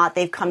 whether or not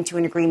they've come to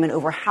an agreement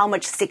over how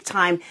much sick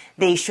time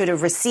they should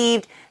have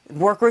received.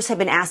 Workers have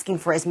been asking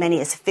for as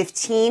many as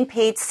 15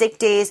 paid sick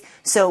days.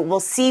 So we'll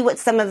see what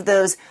some of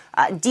those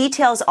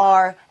details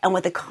are and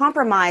what the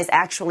compromise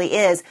actually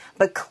is.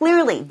 But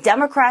clearly,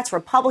 Democrats,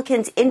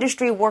 Republicans,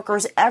 industry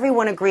workers,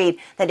 everyone agreed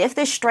that if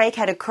this strike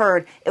had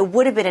occurred, it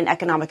would have been an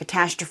economic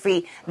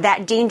catastrophe.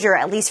 That danger,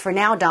 at least for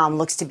now, Dom,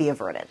 looks to be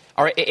averted.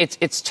 All right,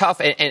 it's tough,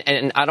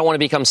 and I don't want to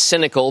become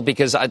cynical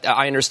because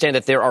I understand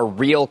that there are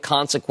real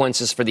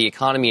consequences for the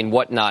economy and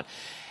whatnot.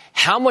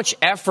 How much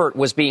effort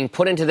was being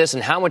put into this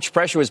and how much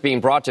pressure was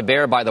being brought to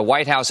bear by the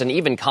White House and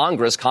even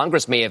Congress?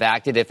 Congress may have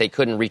acted if they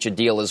couldn't reach a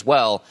deal as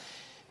well.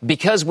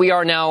 Because we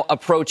are now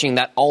approaching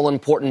that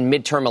all-important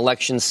midterm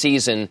election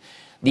season,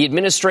 the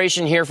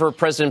administration here for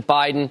President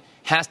Biden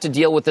has to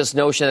deal with this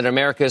notion that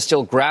America is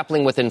still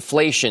grappling with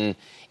inflation.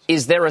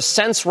 Is there a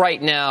sense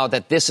right now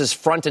that this is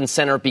front and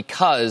center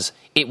because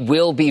it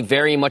will be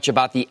very much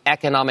about the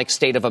economic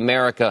state of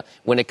America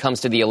when it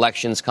comes to the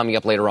elections coming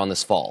up later on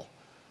this fall?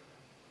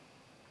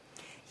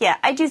 Yeah,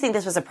 I do think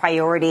this was a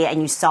priority,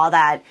 and you saw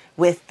that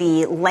with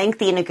the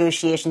lengthy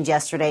negotiations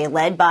yesterday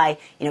led by,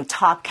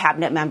 top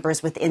cabinet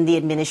members within the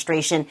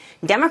administration.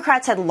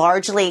 Democrats had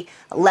largely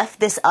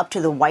left this up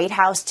to the White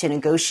House to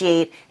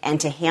negotiate and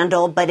to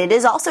handle. But it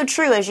is also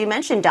true, as you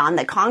mentioned, Don,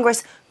 that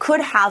Congress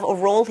could have a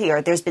role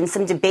here. There's been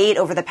some debate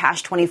over the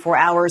past 24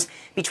 hours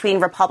between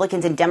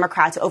Republicans and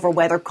Democrats over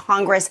whether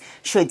Congress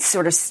should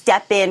sort of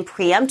step in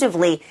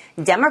preemptively.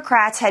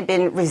 Democrats had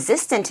been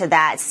resistant to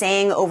that,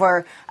 saying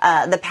over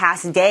the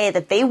past day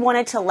that they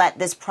wanted to let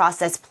this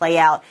process play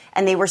out,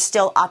 and they were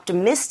still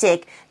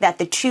optimistic that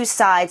the two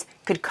sides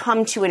could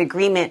come to an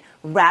agreement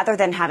rather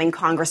than having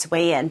Congress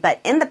weigh in. But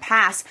in the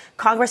past,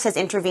 Congress has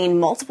intervened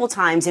multiple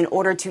times in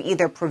order to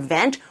either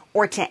prevent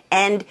or to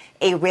end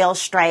a rail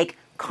strike.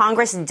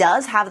 Congress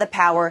does have the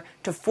power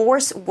to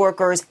force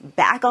workers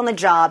back on the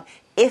job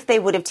if they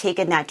would have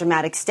taken that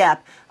dramatic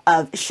step.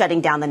 of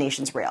shutting down the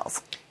nation's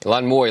rails.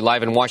 Ilan Moy,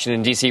 live in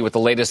Washington, D.C. with the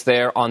latest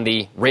there on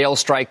the rail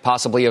strike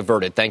possibly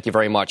averted. Thank you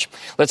very much.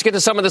 Let's get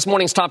to some of this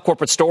morning's top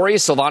corporate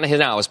stories. Silvana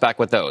Henao is back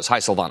with those. Hi,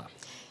 Silvana.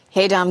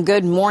 Hey, Dom.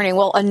 Good morning.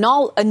 Well,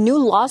 a new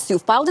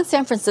lawsuit filed in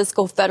San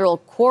Francisco federal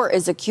court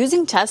is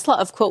accusing Tesla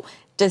of, quote,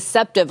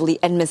 deceptively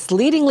and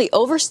misleadingly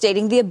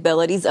overstating the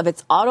abilities of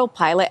its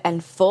autopilot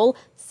and full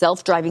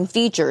self-driving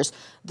features.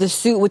 The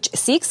suit, which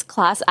seeks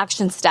class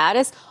action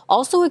status,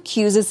 also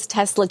accuses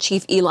Tesla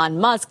chief Elon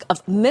Musk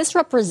of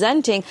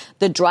misrepresenting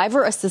the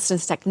driver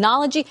assistance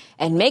technology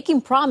and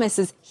making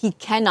promises he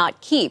cannot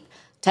keep.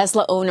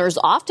 Tesla owners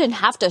often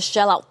have to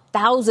shell out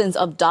thousands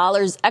of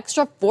dollars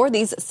extra for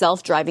these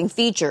self-driving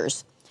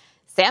features.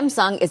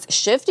 Samsung is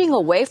shifting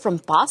away from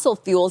fossil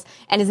fuels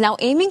and is now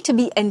aiming to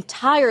be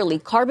entirely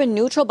carbon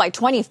neutral by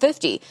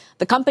 2050.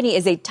 The company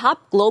is a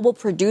top global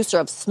producer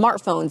of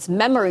smartphones,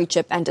 memory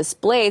chip, and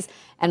displays,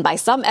 and by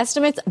some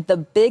estimates, the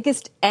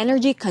biggest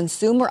energy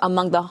consumer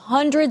among the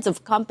hundreds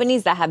of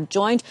companies that have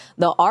joined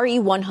the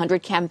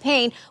RE100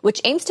 campaign, which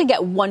aims to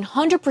get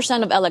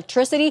 100% of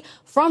electricity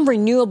from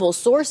renewable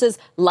sources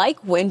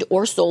like wind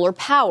or solar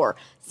power.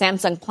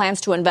 Samsung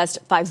plans to invest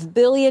 $5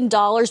 billion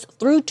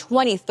through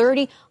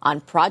 2030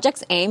 on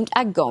projects aimed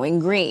at going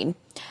green.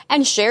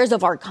 And shares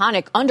of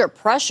Arconic under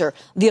pressure,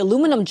 the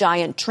aluminum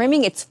giant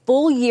trimming its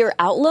full-year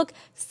outlook,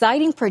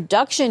 citing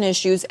production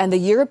issues and the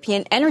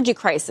European energy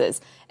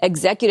crisis.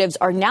 Executives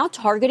are now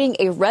targeting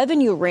a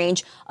revenue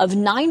range of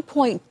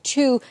 $9.2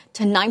 to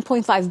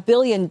 $9.5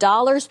 billion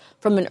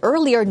from an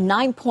earlier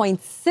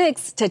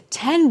 $9.6 to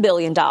 $10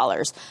 billion.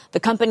 The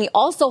company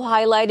also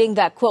highlighting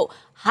that, quote,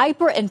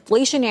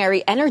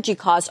 hyperinflationary energy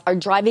costs are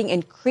driving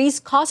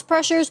increased cost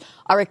pressures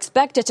are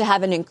expected to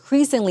have an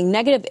increasingly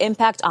negative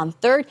impact on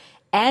third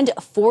and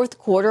fourth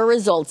quarter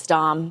results,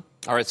 Dom.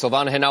 All right,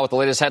 Silvana Henao with the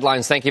latest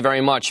headlines. Thank you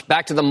very much.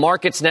 Back to the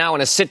markets now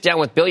and a sit-down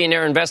with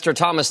billionaire investor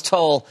Thomas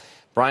Tull.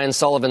 Brian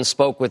Sullivan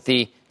spoke with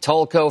the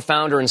Tull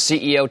co-founder and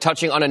CEO,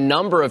 touching on a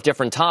number of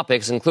different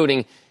topics,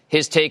 including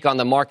his take on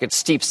the market's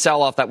steep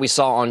sell-off that we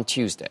saw on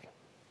Tuesday.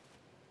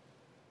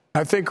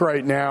 I think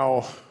right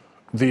now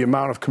the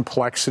amount of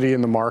complexity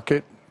in the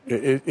market,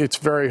 it's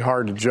very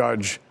hard to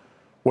judge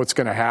what's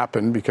going to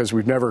happen because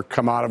we've never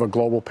come out of a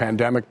global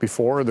pandemic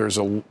before. There's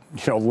a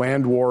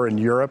land war in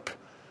Europe.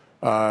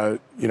 China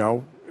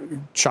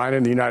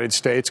and the United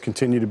States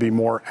continue to be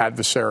more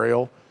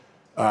adversarial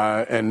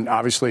and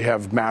obviously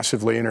have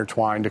massively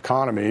intertwined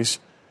economies.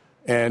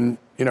 And,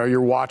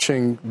 you're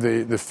watching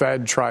the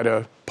Fed try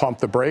to pump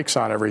the brakes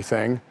on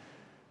everything.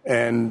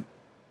 And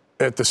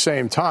at the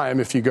same time,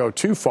 if you go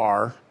too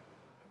far,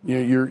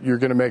 you're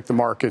going to make the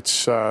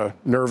markets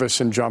nervous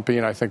and jumpy,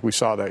 and I think we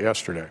saw that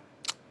yesterday.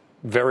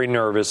 Very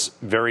nervous,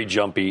 very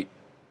jumpy.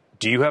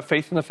 Do you have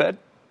faith in the Fed?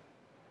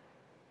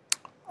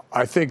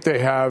 I think they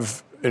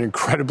have an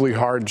incredibly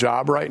hard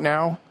job right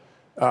now,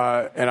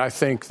 and I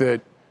think that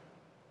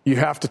you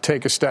have to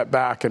take a step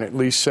back and at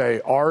least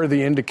say, are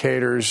the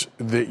indicators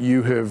that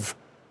you have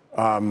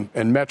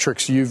and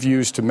metrics you've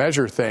used to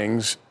measure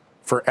things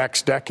for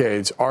X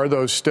decades, are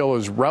those still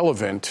as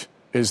relevant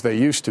as they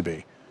used to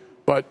be?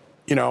 But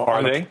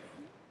are they?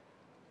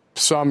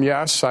 Some,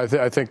 yes.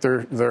 I think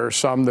there are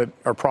some that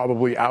are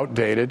probably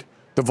outdated.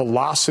 The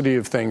velocity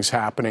of things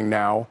happening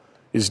now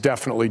is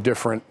definitely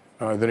different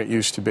than it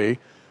used to be.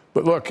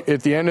 But look,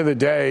 at the end of the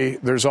day,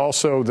 there's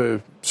also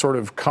the sort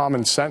of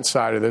common sense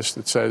side of this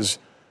that says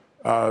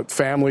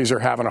families are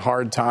having a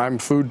hard time.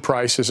 Food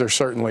prices are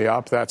certainly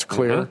up. That's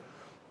clear.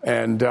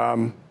 Mm-hmm.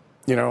 And,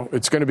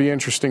 it's going to be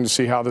interesting to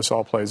see how this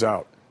all plays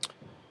out.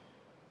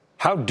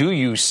 How do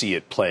you see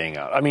it playing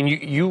out? I mean,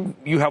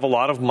 you have a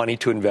lot of money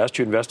to invest.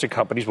 You invest in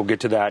companies. We'll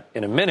get to that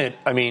in a minute.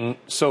 I mean,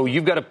 so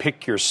you've got to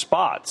pick your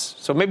spots.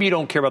 So maybe you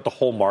don't care about the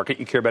whole market.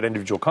 You care about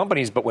individual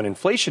companies. But when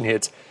inflation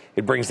hits,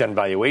 it brings down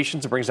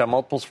valuations. It brings down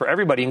multiples for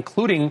everybody,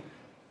 including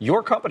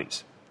your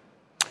companies.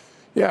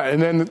 Yeah,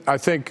 and then I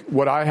think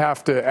what I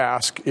have to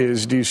ask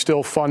is, do you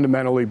still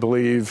fundamentally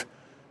believe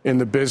in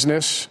the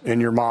business,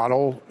 in your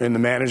model, in the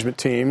management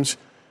teams?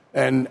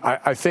 And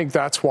I think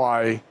that's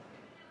why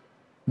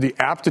the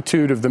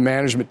aptitude of the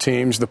management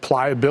teams, the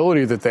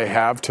pliability that they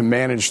have to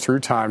manage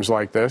through times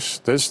like this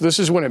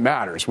is when it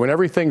matters. When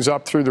everything's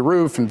up through the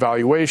roof and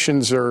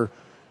valuations are,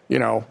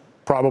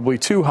 probably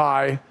too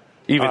high.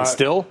 Even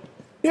still?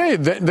 Yeah,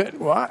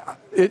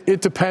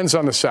 it depends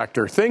on the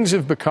sector. Things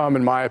have become,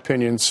 in my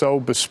opinion, so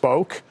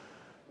bespoke.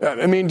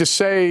 I mean, to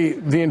say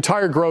the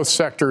entire growth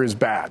sector is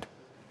bad,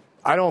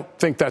 I don't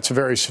think that's a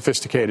very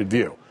sophisticated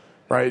view,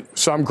 right?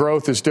 Some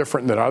growth is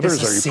different than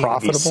others. Are you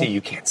profitable?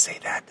 You can't say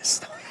that this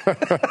time.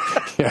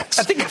 Yes.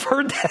 I think I've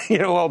heard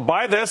that.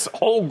 Buy this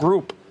whole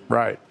group.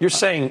 Right. You're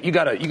saying you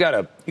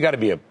gotta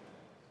be a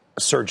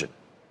surgeon.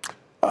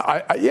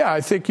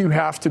 I think you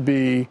have to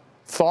be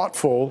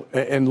thoughtful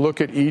and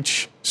look at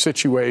each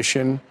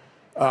situation.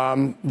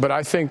 But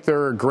I think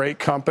there are great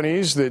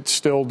companies that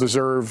still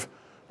deserve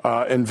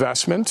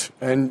investment,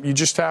 and you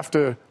just have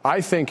to,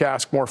 I think,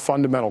 ask more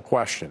fundamental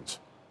questions.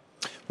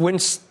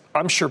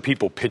 I'm sure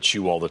people pitch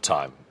you all the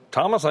time.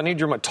 Thomas, I need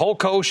your money.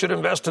 Tollco should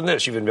invest in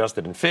this. You've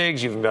invested in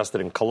Figs. You've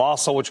invested in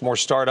Colossal, which more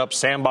startups,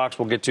 Sandbox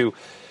we'll get to.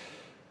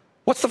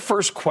 What's the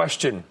first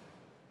question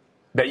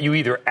that you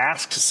either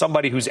ask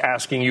somebody who's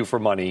asking you for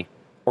money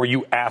or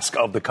you ask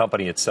of the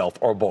company itself,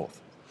 or both?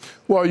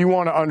 Well, you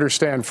want to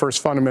understand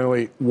first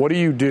fundamentally, what do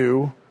you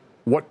do?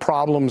 What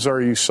problems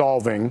are you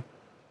solving?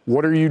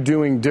 What are you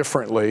doing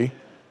differently?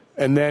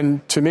 And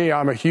then, to me,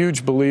 I'm a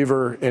huge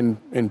believer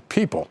in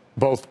people,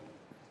 both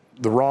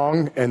the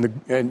wrong and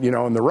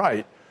the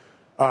right.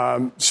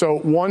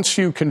 So once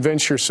you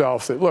convince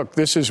yourself that, look,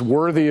 this is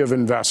worthy of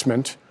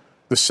investment,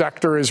 the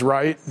sector is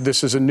right,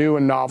 this is a new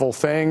and novel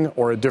thing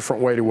or a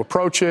different way to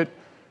approach it.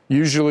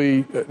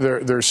 Usually,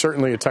 there's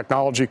certainly a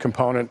technology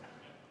component.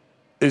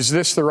 Is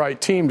this the right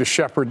team to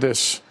shepherd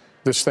this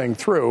thing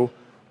through?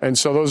 And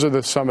so those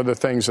are some of the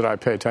things that I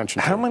pay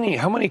attention to. How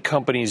many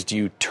companies do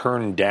you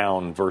turn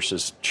down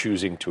versus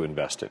choosing to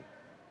invest in?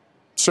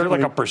 Certainly,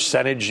 like a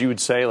percentage, you would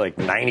say, like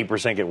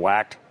 90% get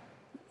whacked?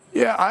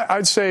 Yeah,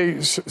 I'd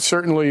say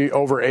certainly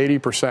over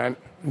 80%,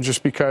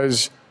 just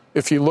because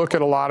if you look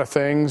at a lot of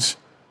things,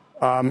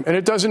 and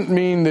it doesn't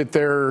mean that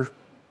they're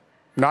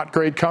not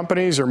great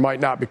companies or might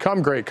not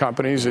become great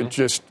companies. Mm-hmm. It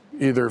just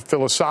either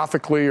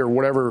philosophically or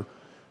whatever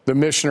the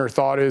mission or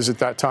thought is at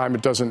that time,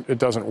 it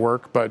doesn't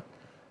work. But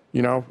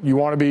you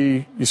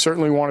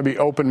certainly want to be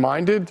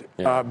open-minded,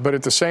 but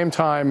at the same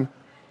time,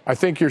 I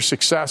think your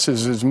success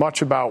is as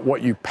much about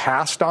what you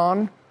passed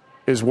on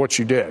as what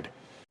you did.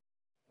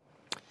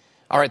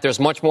 All right, there's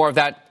much more of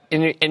that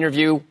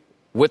interview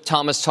with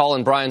Thomas Tull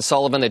and Brian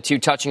Sullivan, the two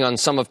touching on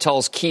some of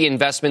Tull's key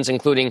investments,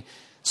 including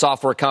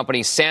software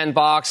company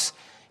Sandbox,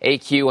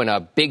 AQ, and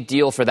a big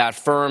deal for that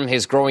firm,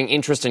 his growing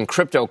interest in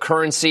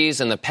cryptocurrencies,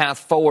 and the path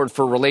forward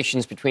for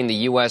relations between the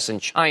U.S.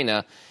 and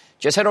China.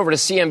 Just head over to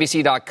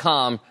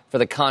CNBC.com for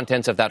the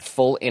contents of that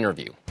full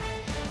interview.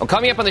 Well,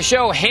 coming up on the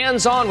show,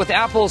 hands-on with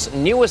Apple's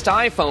newest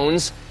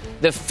iPhones,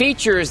 the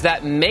features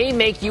that may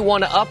make you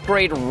want to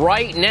upgrade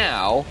right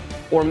now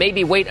or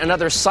maybe wait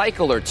another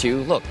cycle or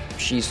two. Look,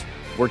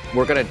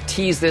 we're going to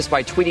tease this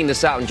by tweeting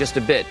this out in just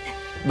a bit.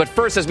 But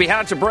first, as we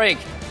head to break,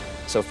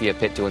 Sophia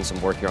Pitt doing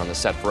some work here on the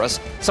set for us.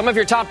 Some of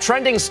your top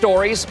trending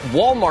stories.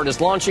 Walmart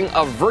is launching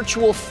a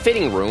virtual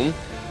fitting room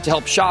to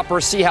help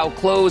shoppers see how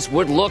clothes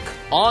would look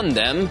on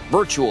them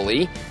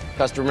virtually.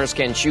 Customers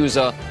can choose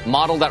a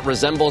model that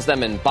resembles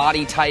them in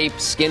body type,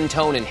 skin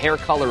tone, and hair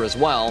color as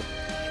well.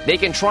 They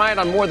can try it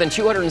on more than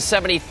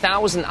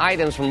 270,000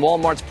 items from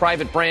Walmart's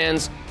private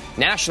brands,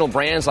 national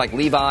brands like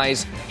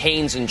Levi's,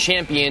 Hanes, and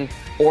Champion,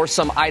 or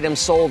some items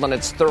sold on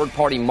its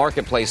third-party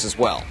marketplace as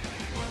well.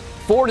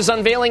 Ford is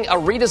unveiling a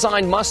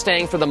redesigned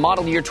Mustang for the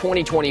model year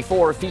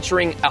 2024,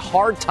 featuring a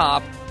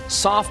hardtop,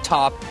 soft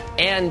top,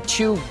 and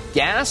 2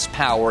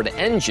 gas-powered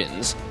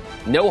engines.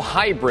 No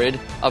hybrid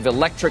of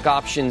electric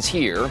options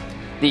here.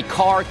 The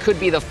car could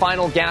be the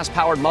final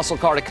gas-powered muscle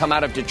car to come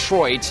out of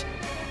Detroit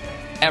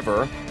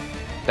ever.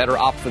 Better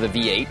opt for the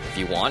V8 if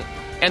you want.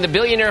 And the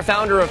billionaire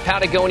founder of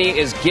Patagonia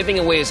is giving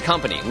away his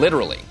company,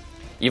 literally.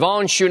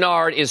 Yvon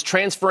Chouinard is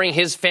transferring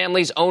his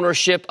family's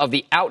ownership of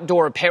the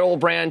outdoor apparel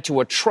brand to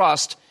a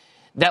trust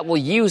that will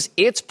use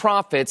its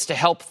profits to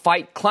help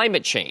fight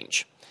climate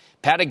change.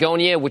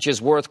 Patagonia, which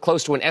is worth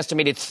close to an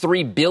estimated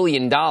 $3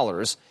 billion,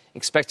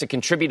 expects to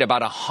contribute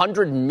about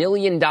 $100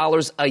 million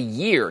a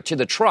year to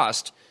the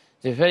trust,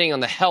 depending on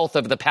the health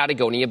of the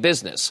Patagonia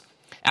business.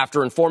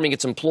 After informing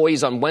its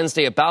employees on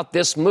Wednesday about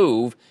this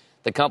move,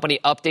 the company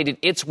updated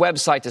its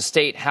website to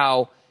state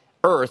how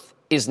Earth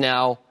is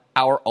now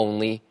our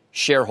only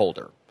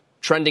shareholder.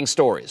 Trending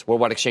stories.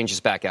 Worldwide Exchange is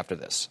back after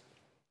this.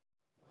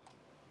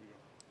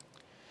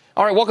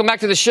 All right, welcome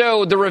back to the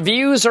show. The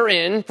reviews are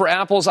in for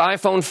Apple's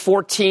iPhone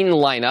 14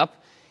 lineup,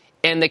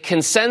 and the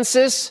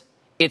consensus,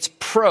 it's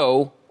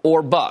Pro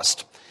or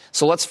bust.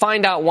 So let's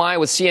find out why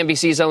with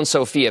CNBC's own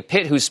Sophia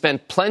Pitt, who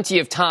spent plenty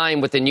of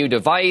time with the new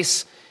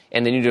device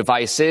and the new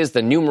devices,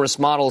 the numerous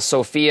models.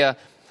 Sophia,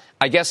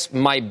 I guess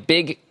my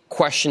big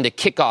question to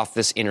kick off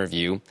this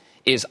interview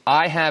is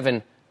I have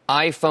an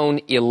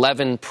iPhone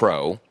 11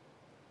 Pro.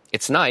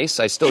 It's nice.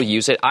 I still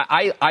use it.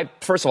 I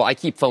first of all, I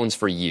keep phones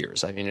for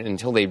years. I mean,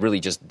 until they really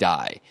just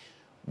die.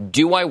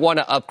 Do I want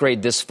to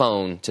upgrade this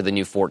phone to the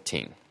new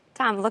 14?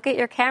 Tom, look at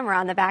your camera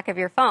on the back of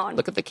your phone.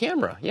 Look at the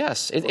camera.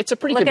 Yes, it's a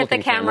pretty good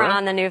looking camera. Look at the camera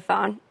on the new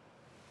phone.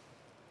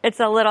 It's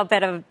a little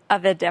bit of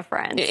a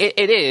difference.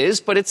 It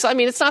is, but it's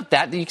not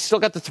that. You still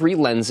got the 3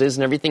 lenses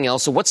and everything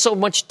else. So what's so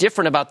much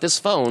different about this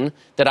phone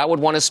that I would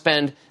want to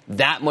spend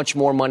that much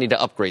more money to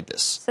upgrade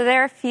this? So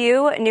there are a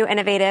few new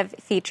innovative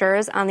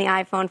features on the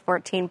iPhone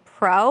 14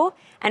 Pro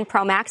and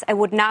Pro Max. I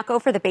would not go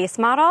for the base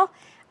model.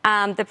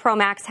 The Pro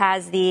Max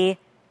has the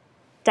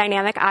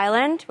Dynamic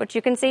Island, which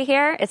you can see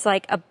here. It's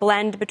like a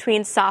blend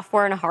between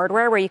software and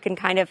hardware where you can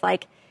kind of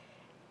like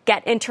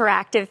get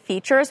interactive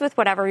features with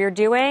whatever you're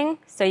doing.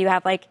 So you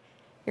have like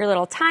your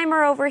little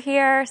timer over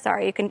here.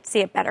 Sorry, you can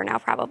see it better now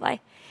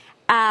probably.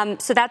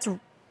 So that's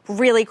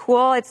really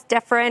cool. It's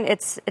different.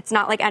 It's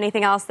not like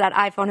anything else that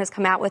iPhone has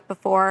come out with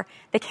before.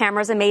 The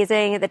camera's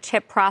amazing. The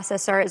chip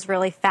processor is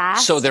really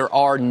fast. So there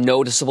are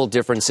noticeable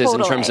differences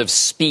Totally. in terms of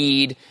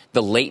speed,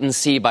 the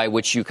latency by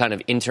which you kind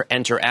of enter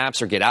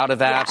apps or get out of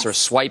apps Yes. or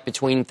swipe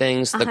between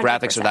things. The 100%.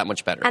 graphics are that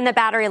much better. And the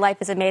battery life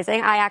is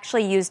amazing. I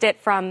actually used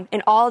it from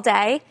an all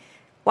day,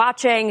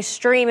 watching,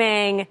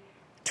 streaming,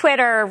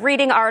 Twitter,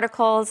 reading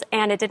articles,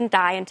 and it didn't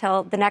die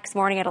until the next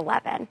morning at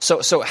 11.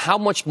 So how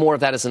much more of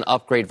that is an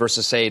upgrade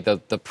versus, say, the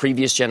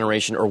previous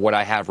generation or what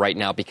I have right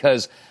now?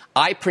 Because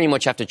I pretty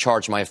much have to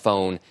charge my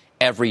phone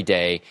every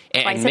day.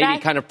 And Twice a maybe day?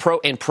 kind of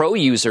pro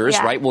users,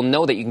 Yeah. right, will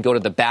know that you can go to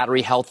the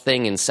battery health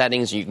thing in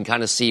settings. You can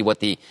kind of see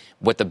what the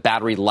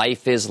battery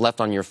life is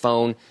left on your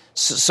phone.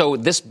 So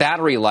this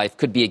battery life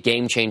could be a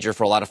game changer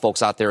for a lot of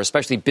folks out there,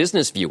 especially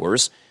business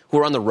viewers who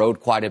are on the road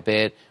quite a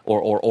bit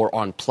or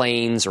on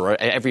planes or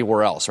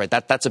everywhere else, right?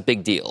 That's a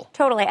big deal.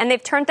 Totally. And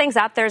they've turned things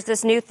up. There's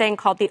this new thing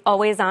called the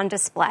always-on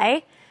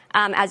display.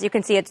 As you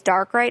can see, it's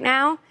dark right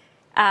now.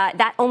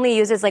 That only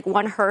uses like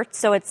 1 hertz,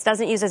 so it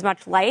doesn't use as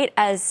much light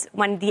as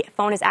when the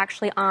phone is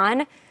actually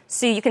on.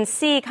 So you can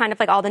see kind of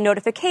like all the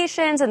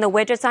notifications and the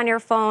widgets on your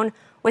phone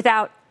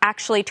without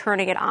actually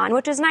turning it on,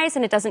 which is nice,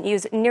 and it doesn't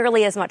use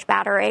nearly as much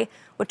battery,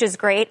 which is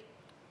great.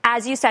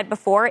 As you said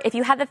before, if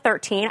you had the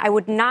 13, I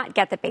would not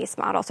get the base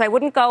model. So I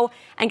wouldn't go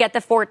and get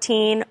the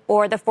 14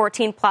 or the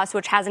 14 Plus,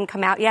 which hasn't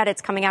come out yet.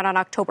 It's coming out on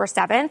October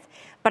 7th.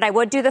 But I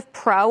would do the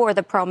Pro or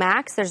the Pro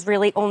Max. There's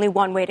really only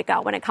one way to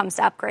go when it comes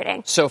to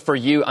upgrading. So for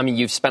you, I mean,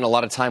 you've spent a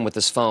lot of time with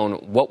this phone.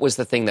 What was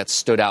the thing that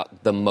stood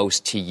out the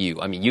most to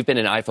you? I mean, you've been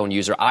an iPhone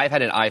user. I've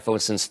had an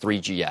iPhone since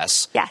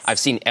 3GS. Yes. I've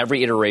seen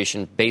every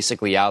iteration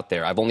basically out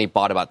there. I've only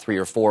bought about 3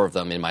 or 4 of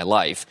them in my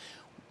life.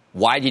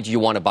 Why did you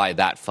want to buy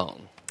that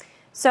phone?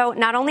 So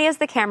not only is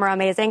the camera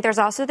amazing, there's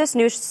also this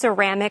new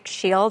ceramic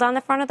shield on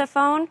the front of the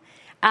phone.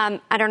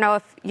 I don't know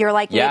if you're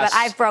like Yes. me, but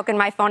I've broken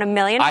my phone a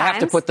million times. I have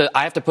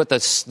to put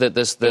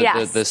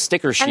the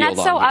sticker shield on. And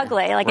that's so here.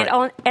 ugly. Like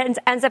Right. it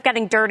ends up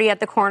getting dirty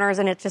at the corners,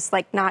 and it's just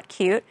like not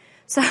cute.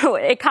 So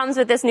it comes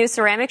with this new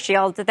ceramic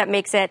shield that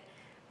makes it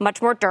much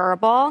more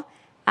durable.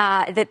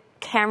 The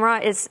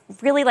camera is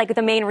really like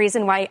the main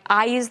reason why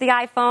I use the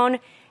iPhone,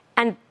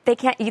 and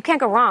you can't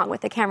go wrong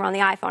with the camera on the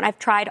iPhone. I've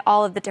tried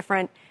all of the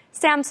different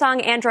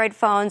Samsung, Android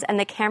phones, and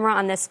the camera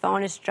on this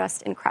phone is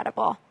just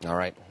incredible. All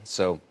right.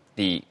 So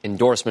the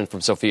endorsement from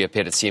Sophia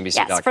Pitt at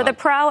CNBC.com. Yes, for the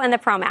Pro and the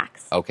Pro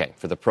Max. Okay,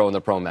 for the Pro and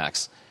the Pro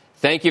Max.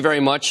 Thank you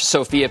very much,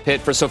 Sophia Pitt.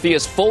 For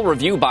Sophia's full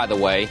review, by the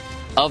way,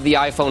 of the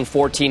iPhone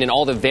 14 and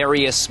all the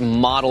various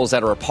models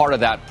that are a part of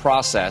that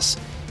process,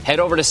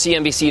 head over to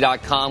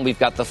CNBC.com. We've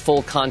got the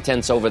full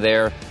contents over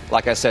there.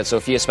 Like I said,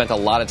 Sophia spent a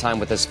lot of time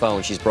with this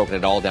phone. She's broken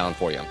it all down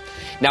for you.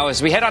 Now,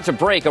 as we head out to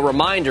break, a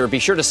reminder, be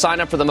sure to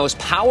sign up for the most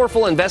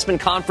powerful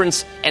investment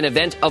conference and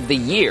event of the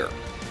year.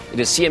 It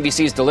is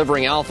CNBC's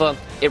Delivering Alpha.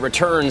 It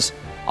returns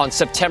on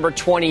September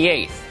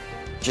 28th.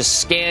 Just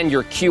scan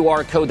your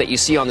QR code that you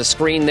see on the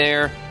screen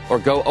there or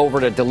go over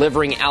to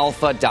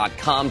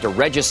deliveringalpha.com to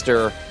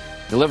register.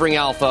 Delivering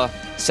Alpha,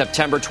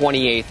 September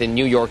 28th in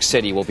New York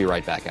City. We'll be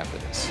right back after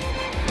this.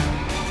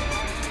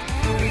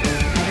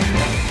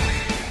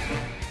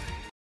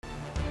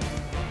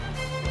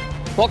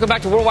 Welcome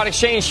back to Worldwide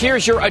Exchange.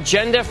 Here's your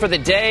agenda for the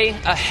day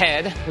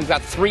ahead. We've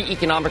got 3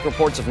 economic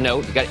reports of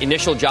note. You've got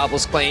initial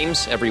jobless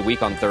claims every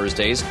week on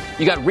Thursdays.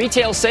 You got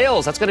retail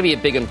sales. That's going to be a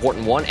big,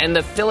 important one. And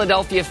the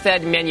Philadelphia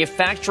Fed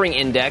Manufacturing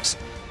Index.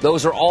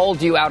 Those are all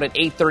due out at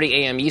 8:30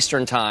 a.m.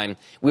 Eastern Time.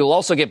 We will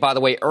also get, by the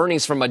way,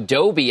 earnings from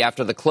Adobe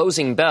after the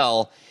closing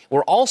bell.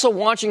 We're also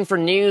watching for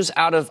news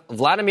out of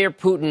Vladimir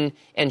Putin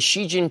and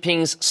Xi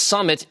Jinping's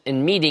summit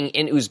and meeting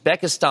in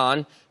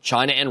Uzbekistan,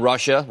 China and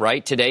Russia,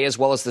 right, today, as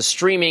well as the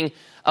streaming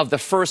of the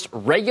first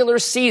regular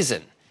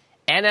season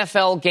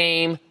NFL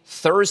game,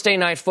 Thursday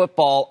Night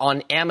Football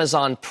on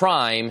Amazon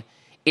Prime.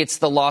 It's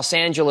the Los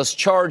Angeles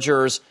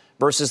Chargers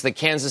versus the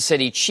Kansas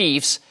City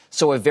Chiefs,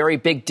 so a very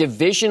big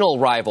divisional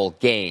rival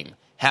game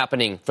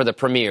happening for the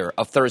premiere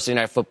of Thursday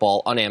Night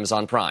Football on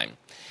Amazon Prime.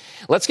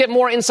 Let's get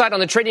more insight on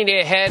the trading day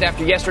ahead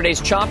after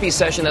yesterday's choppy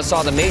session that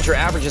saw the major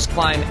averages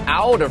climb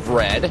out of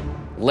red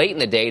late in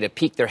the day to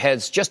peak their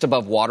heads just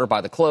above water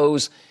by the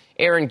close.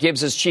 Aaron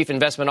Gibbs is Chief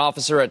Investment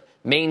Officer at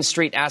Main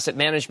Street Asset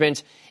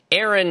Management.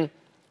 Aaron,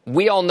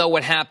 we all know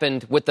what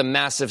happened with the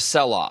massive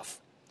sell-off.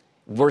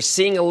 We're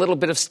seeing a little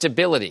bit of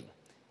stability.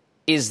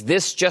 Is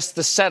this just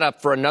the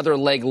setup for another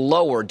leg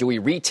lower? Do we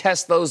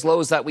retest those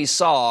lows that we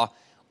saw,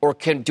 or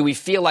do we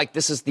feel like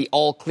this is the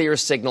all-clear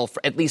signal,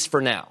 at least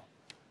for now?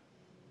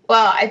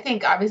 Well, I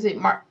think obviously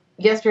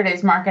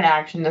yesterday's market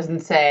action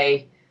doesn't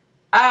say,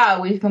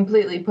 we've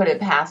completely put it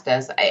past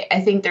us.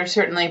 I think there's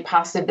certainly a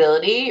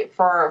possibility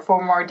for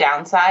more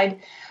downside.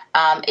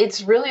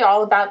 It's really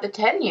all about the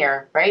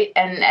 10-year, right?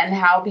 And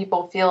how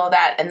people feel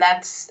that. And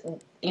that's,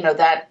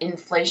 that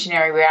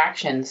inflationary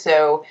reaction.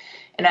 So,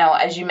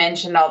 as you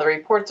mentioned, all the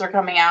reports are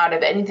coming out.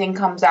 If anything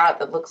comes out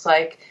that looks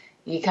like,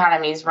 the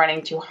economy is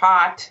running too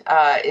hot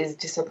is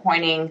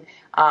disappointing.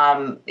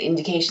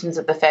 Indications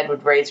that the Fed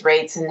would raise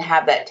rates and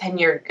have that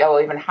 10-year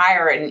go even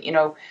higher. And,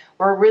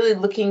 we're really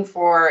looking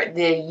for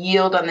the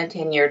yield on the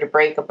 10-year to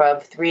break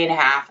above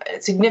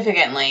 3.5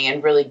 significantly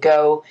and really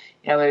go,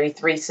 maybe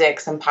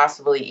 3.6 and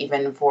possibly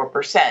even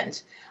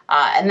 4%.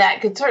 And that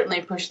could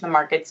certainly push the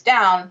markets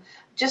down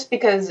just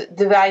because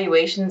the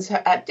valuations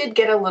did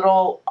get a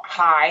little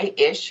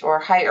high-ish or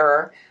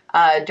higher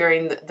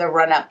during the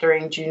run-up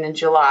during June and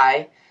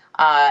July.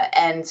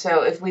 And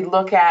so if we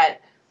look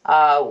at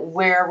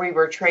where we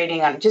were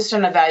trading on just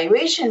on a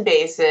valuation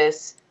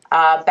basis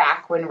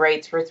back when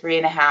rates were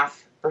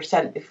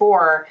 3.5%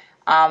 before,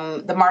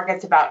 the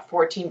market's about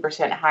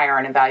 14% higher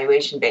on a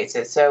valuation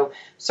basis. So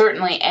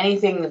certainly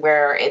anything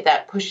where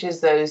that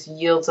pushes those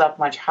yields up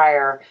much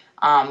higher,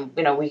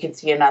 we could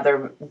see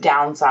another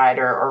downside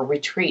or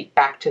retreat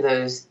back to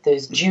those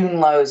June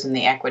lows in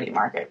the equity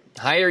market.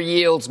 Higher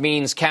yields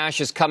means cash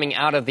is coming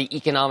out of the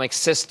economic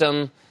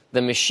system,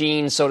 the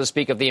machine, so to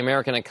speak, of the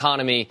American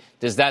economy.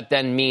 Does that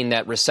then mean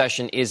that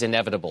recession is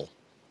inevitable?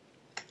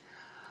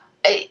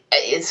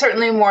 It's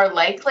certainly more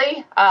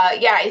likely.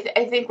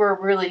 I think we're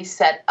really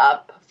set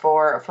up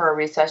for a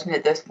recession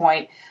at this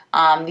point.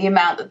 The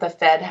amount that the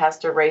Fed has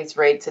to raise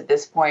rates at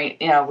this point,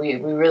 we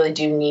really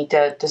do need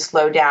to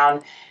slow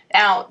down.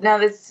 Now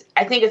this,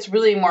 I think it's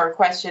really more a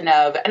question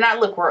of, and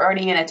look, we're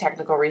already in a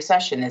technical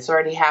recession. It's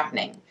already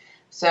happening.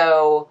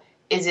 So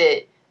is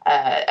it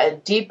a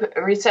deep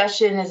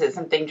recession? Is it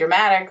something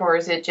dramatic, or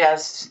is it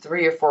just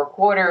 3 or 4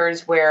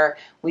 quarters where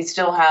we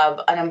still have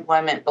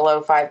unemployment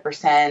below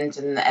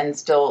 5% and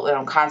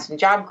still constant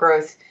job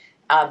growth?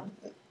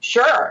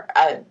 Sure,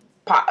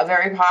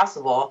 very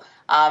possible.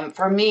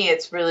 For me,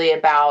 it's really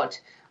about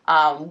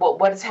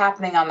what's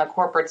happening on the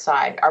corporate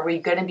side. Are we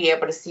going to be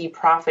able to see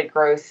profit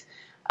growth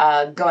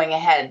going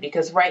ahead?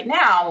 Because right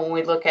now, when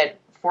we look at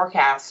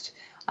forecast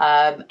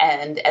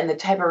and the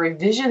type of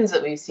revisions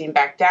that we've seen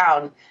back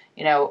down,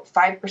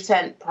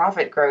 5%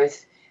 profit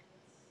growth,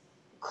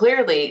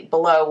 clearly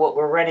below what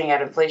we're running at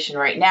inflation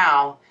right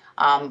now,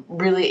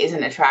 really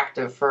isn't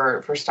attractive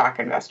for stock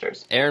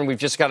investors. Aaron, we've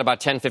just got about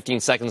 10,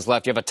 15 seconds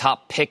left. Do you have a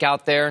top pick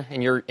out there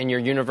in your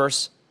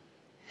universe?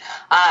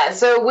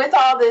 So with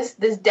all this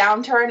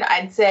downturn,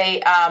 I'd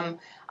say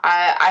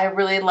I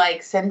really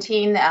like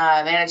Centene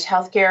Managed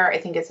Healthcare. I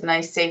think it's a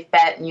nice, safe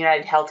bet. And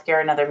United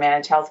Healthcare, another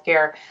managed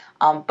healthcare.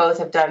 Both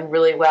have done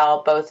really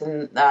well, both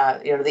in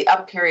the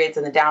up periods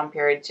and the down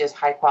periods, just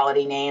high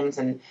quality names,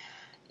 and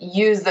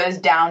use those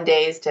down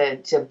days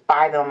to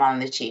buy them on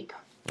the cheap.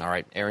 All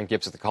right, Aaron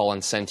Gibbs at the call on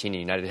Centene and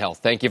United Health.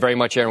 Thank you very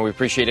much, Aaron. We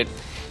appreciate it.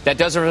 That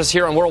does it for us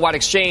here on Worldwide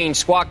Exchange.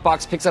 Squawk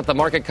Box picks up the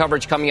market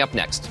coverage coming up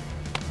next.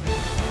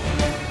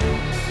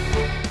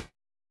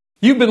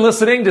 You've been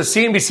listening to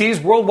CNBC's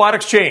Worldwide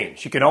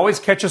Exchange. You can always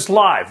catch us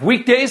live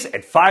weekdays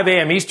at 5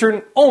 a.m.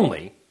 Eastern,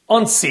 only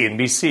on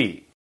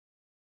CNBC.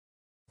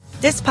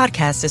 This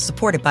podcast is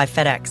supported by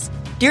FedEx.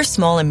 Dear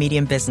small and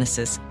medium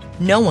businesses,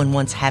 no one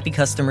wants happy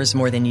customers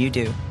more than you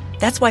do.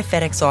 That's why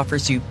FedEx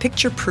offers you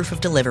picture proof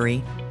of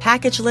delivery,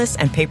 packageless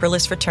and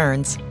paperless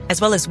returns, as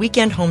well as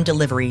weekend home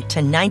delivery to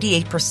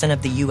 98%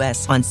 of the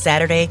U.S. on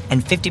Saturday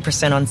and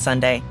 50% on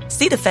Sunday.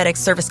 See the FedEx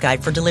service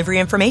guide for delivery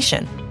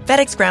information.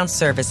 FedEx Ground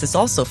service is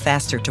also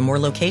faster to more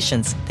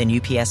locations than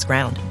UPS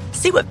Ground.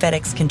 See what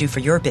FedEx can do for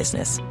your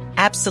business.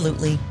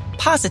 Absolutely,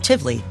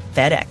 positively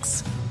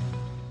FedEx.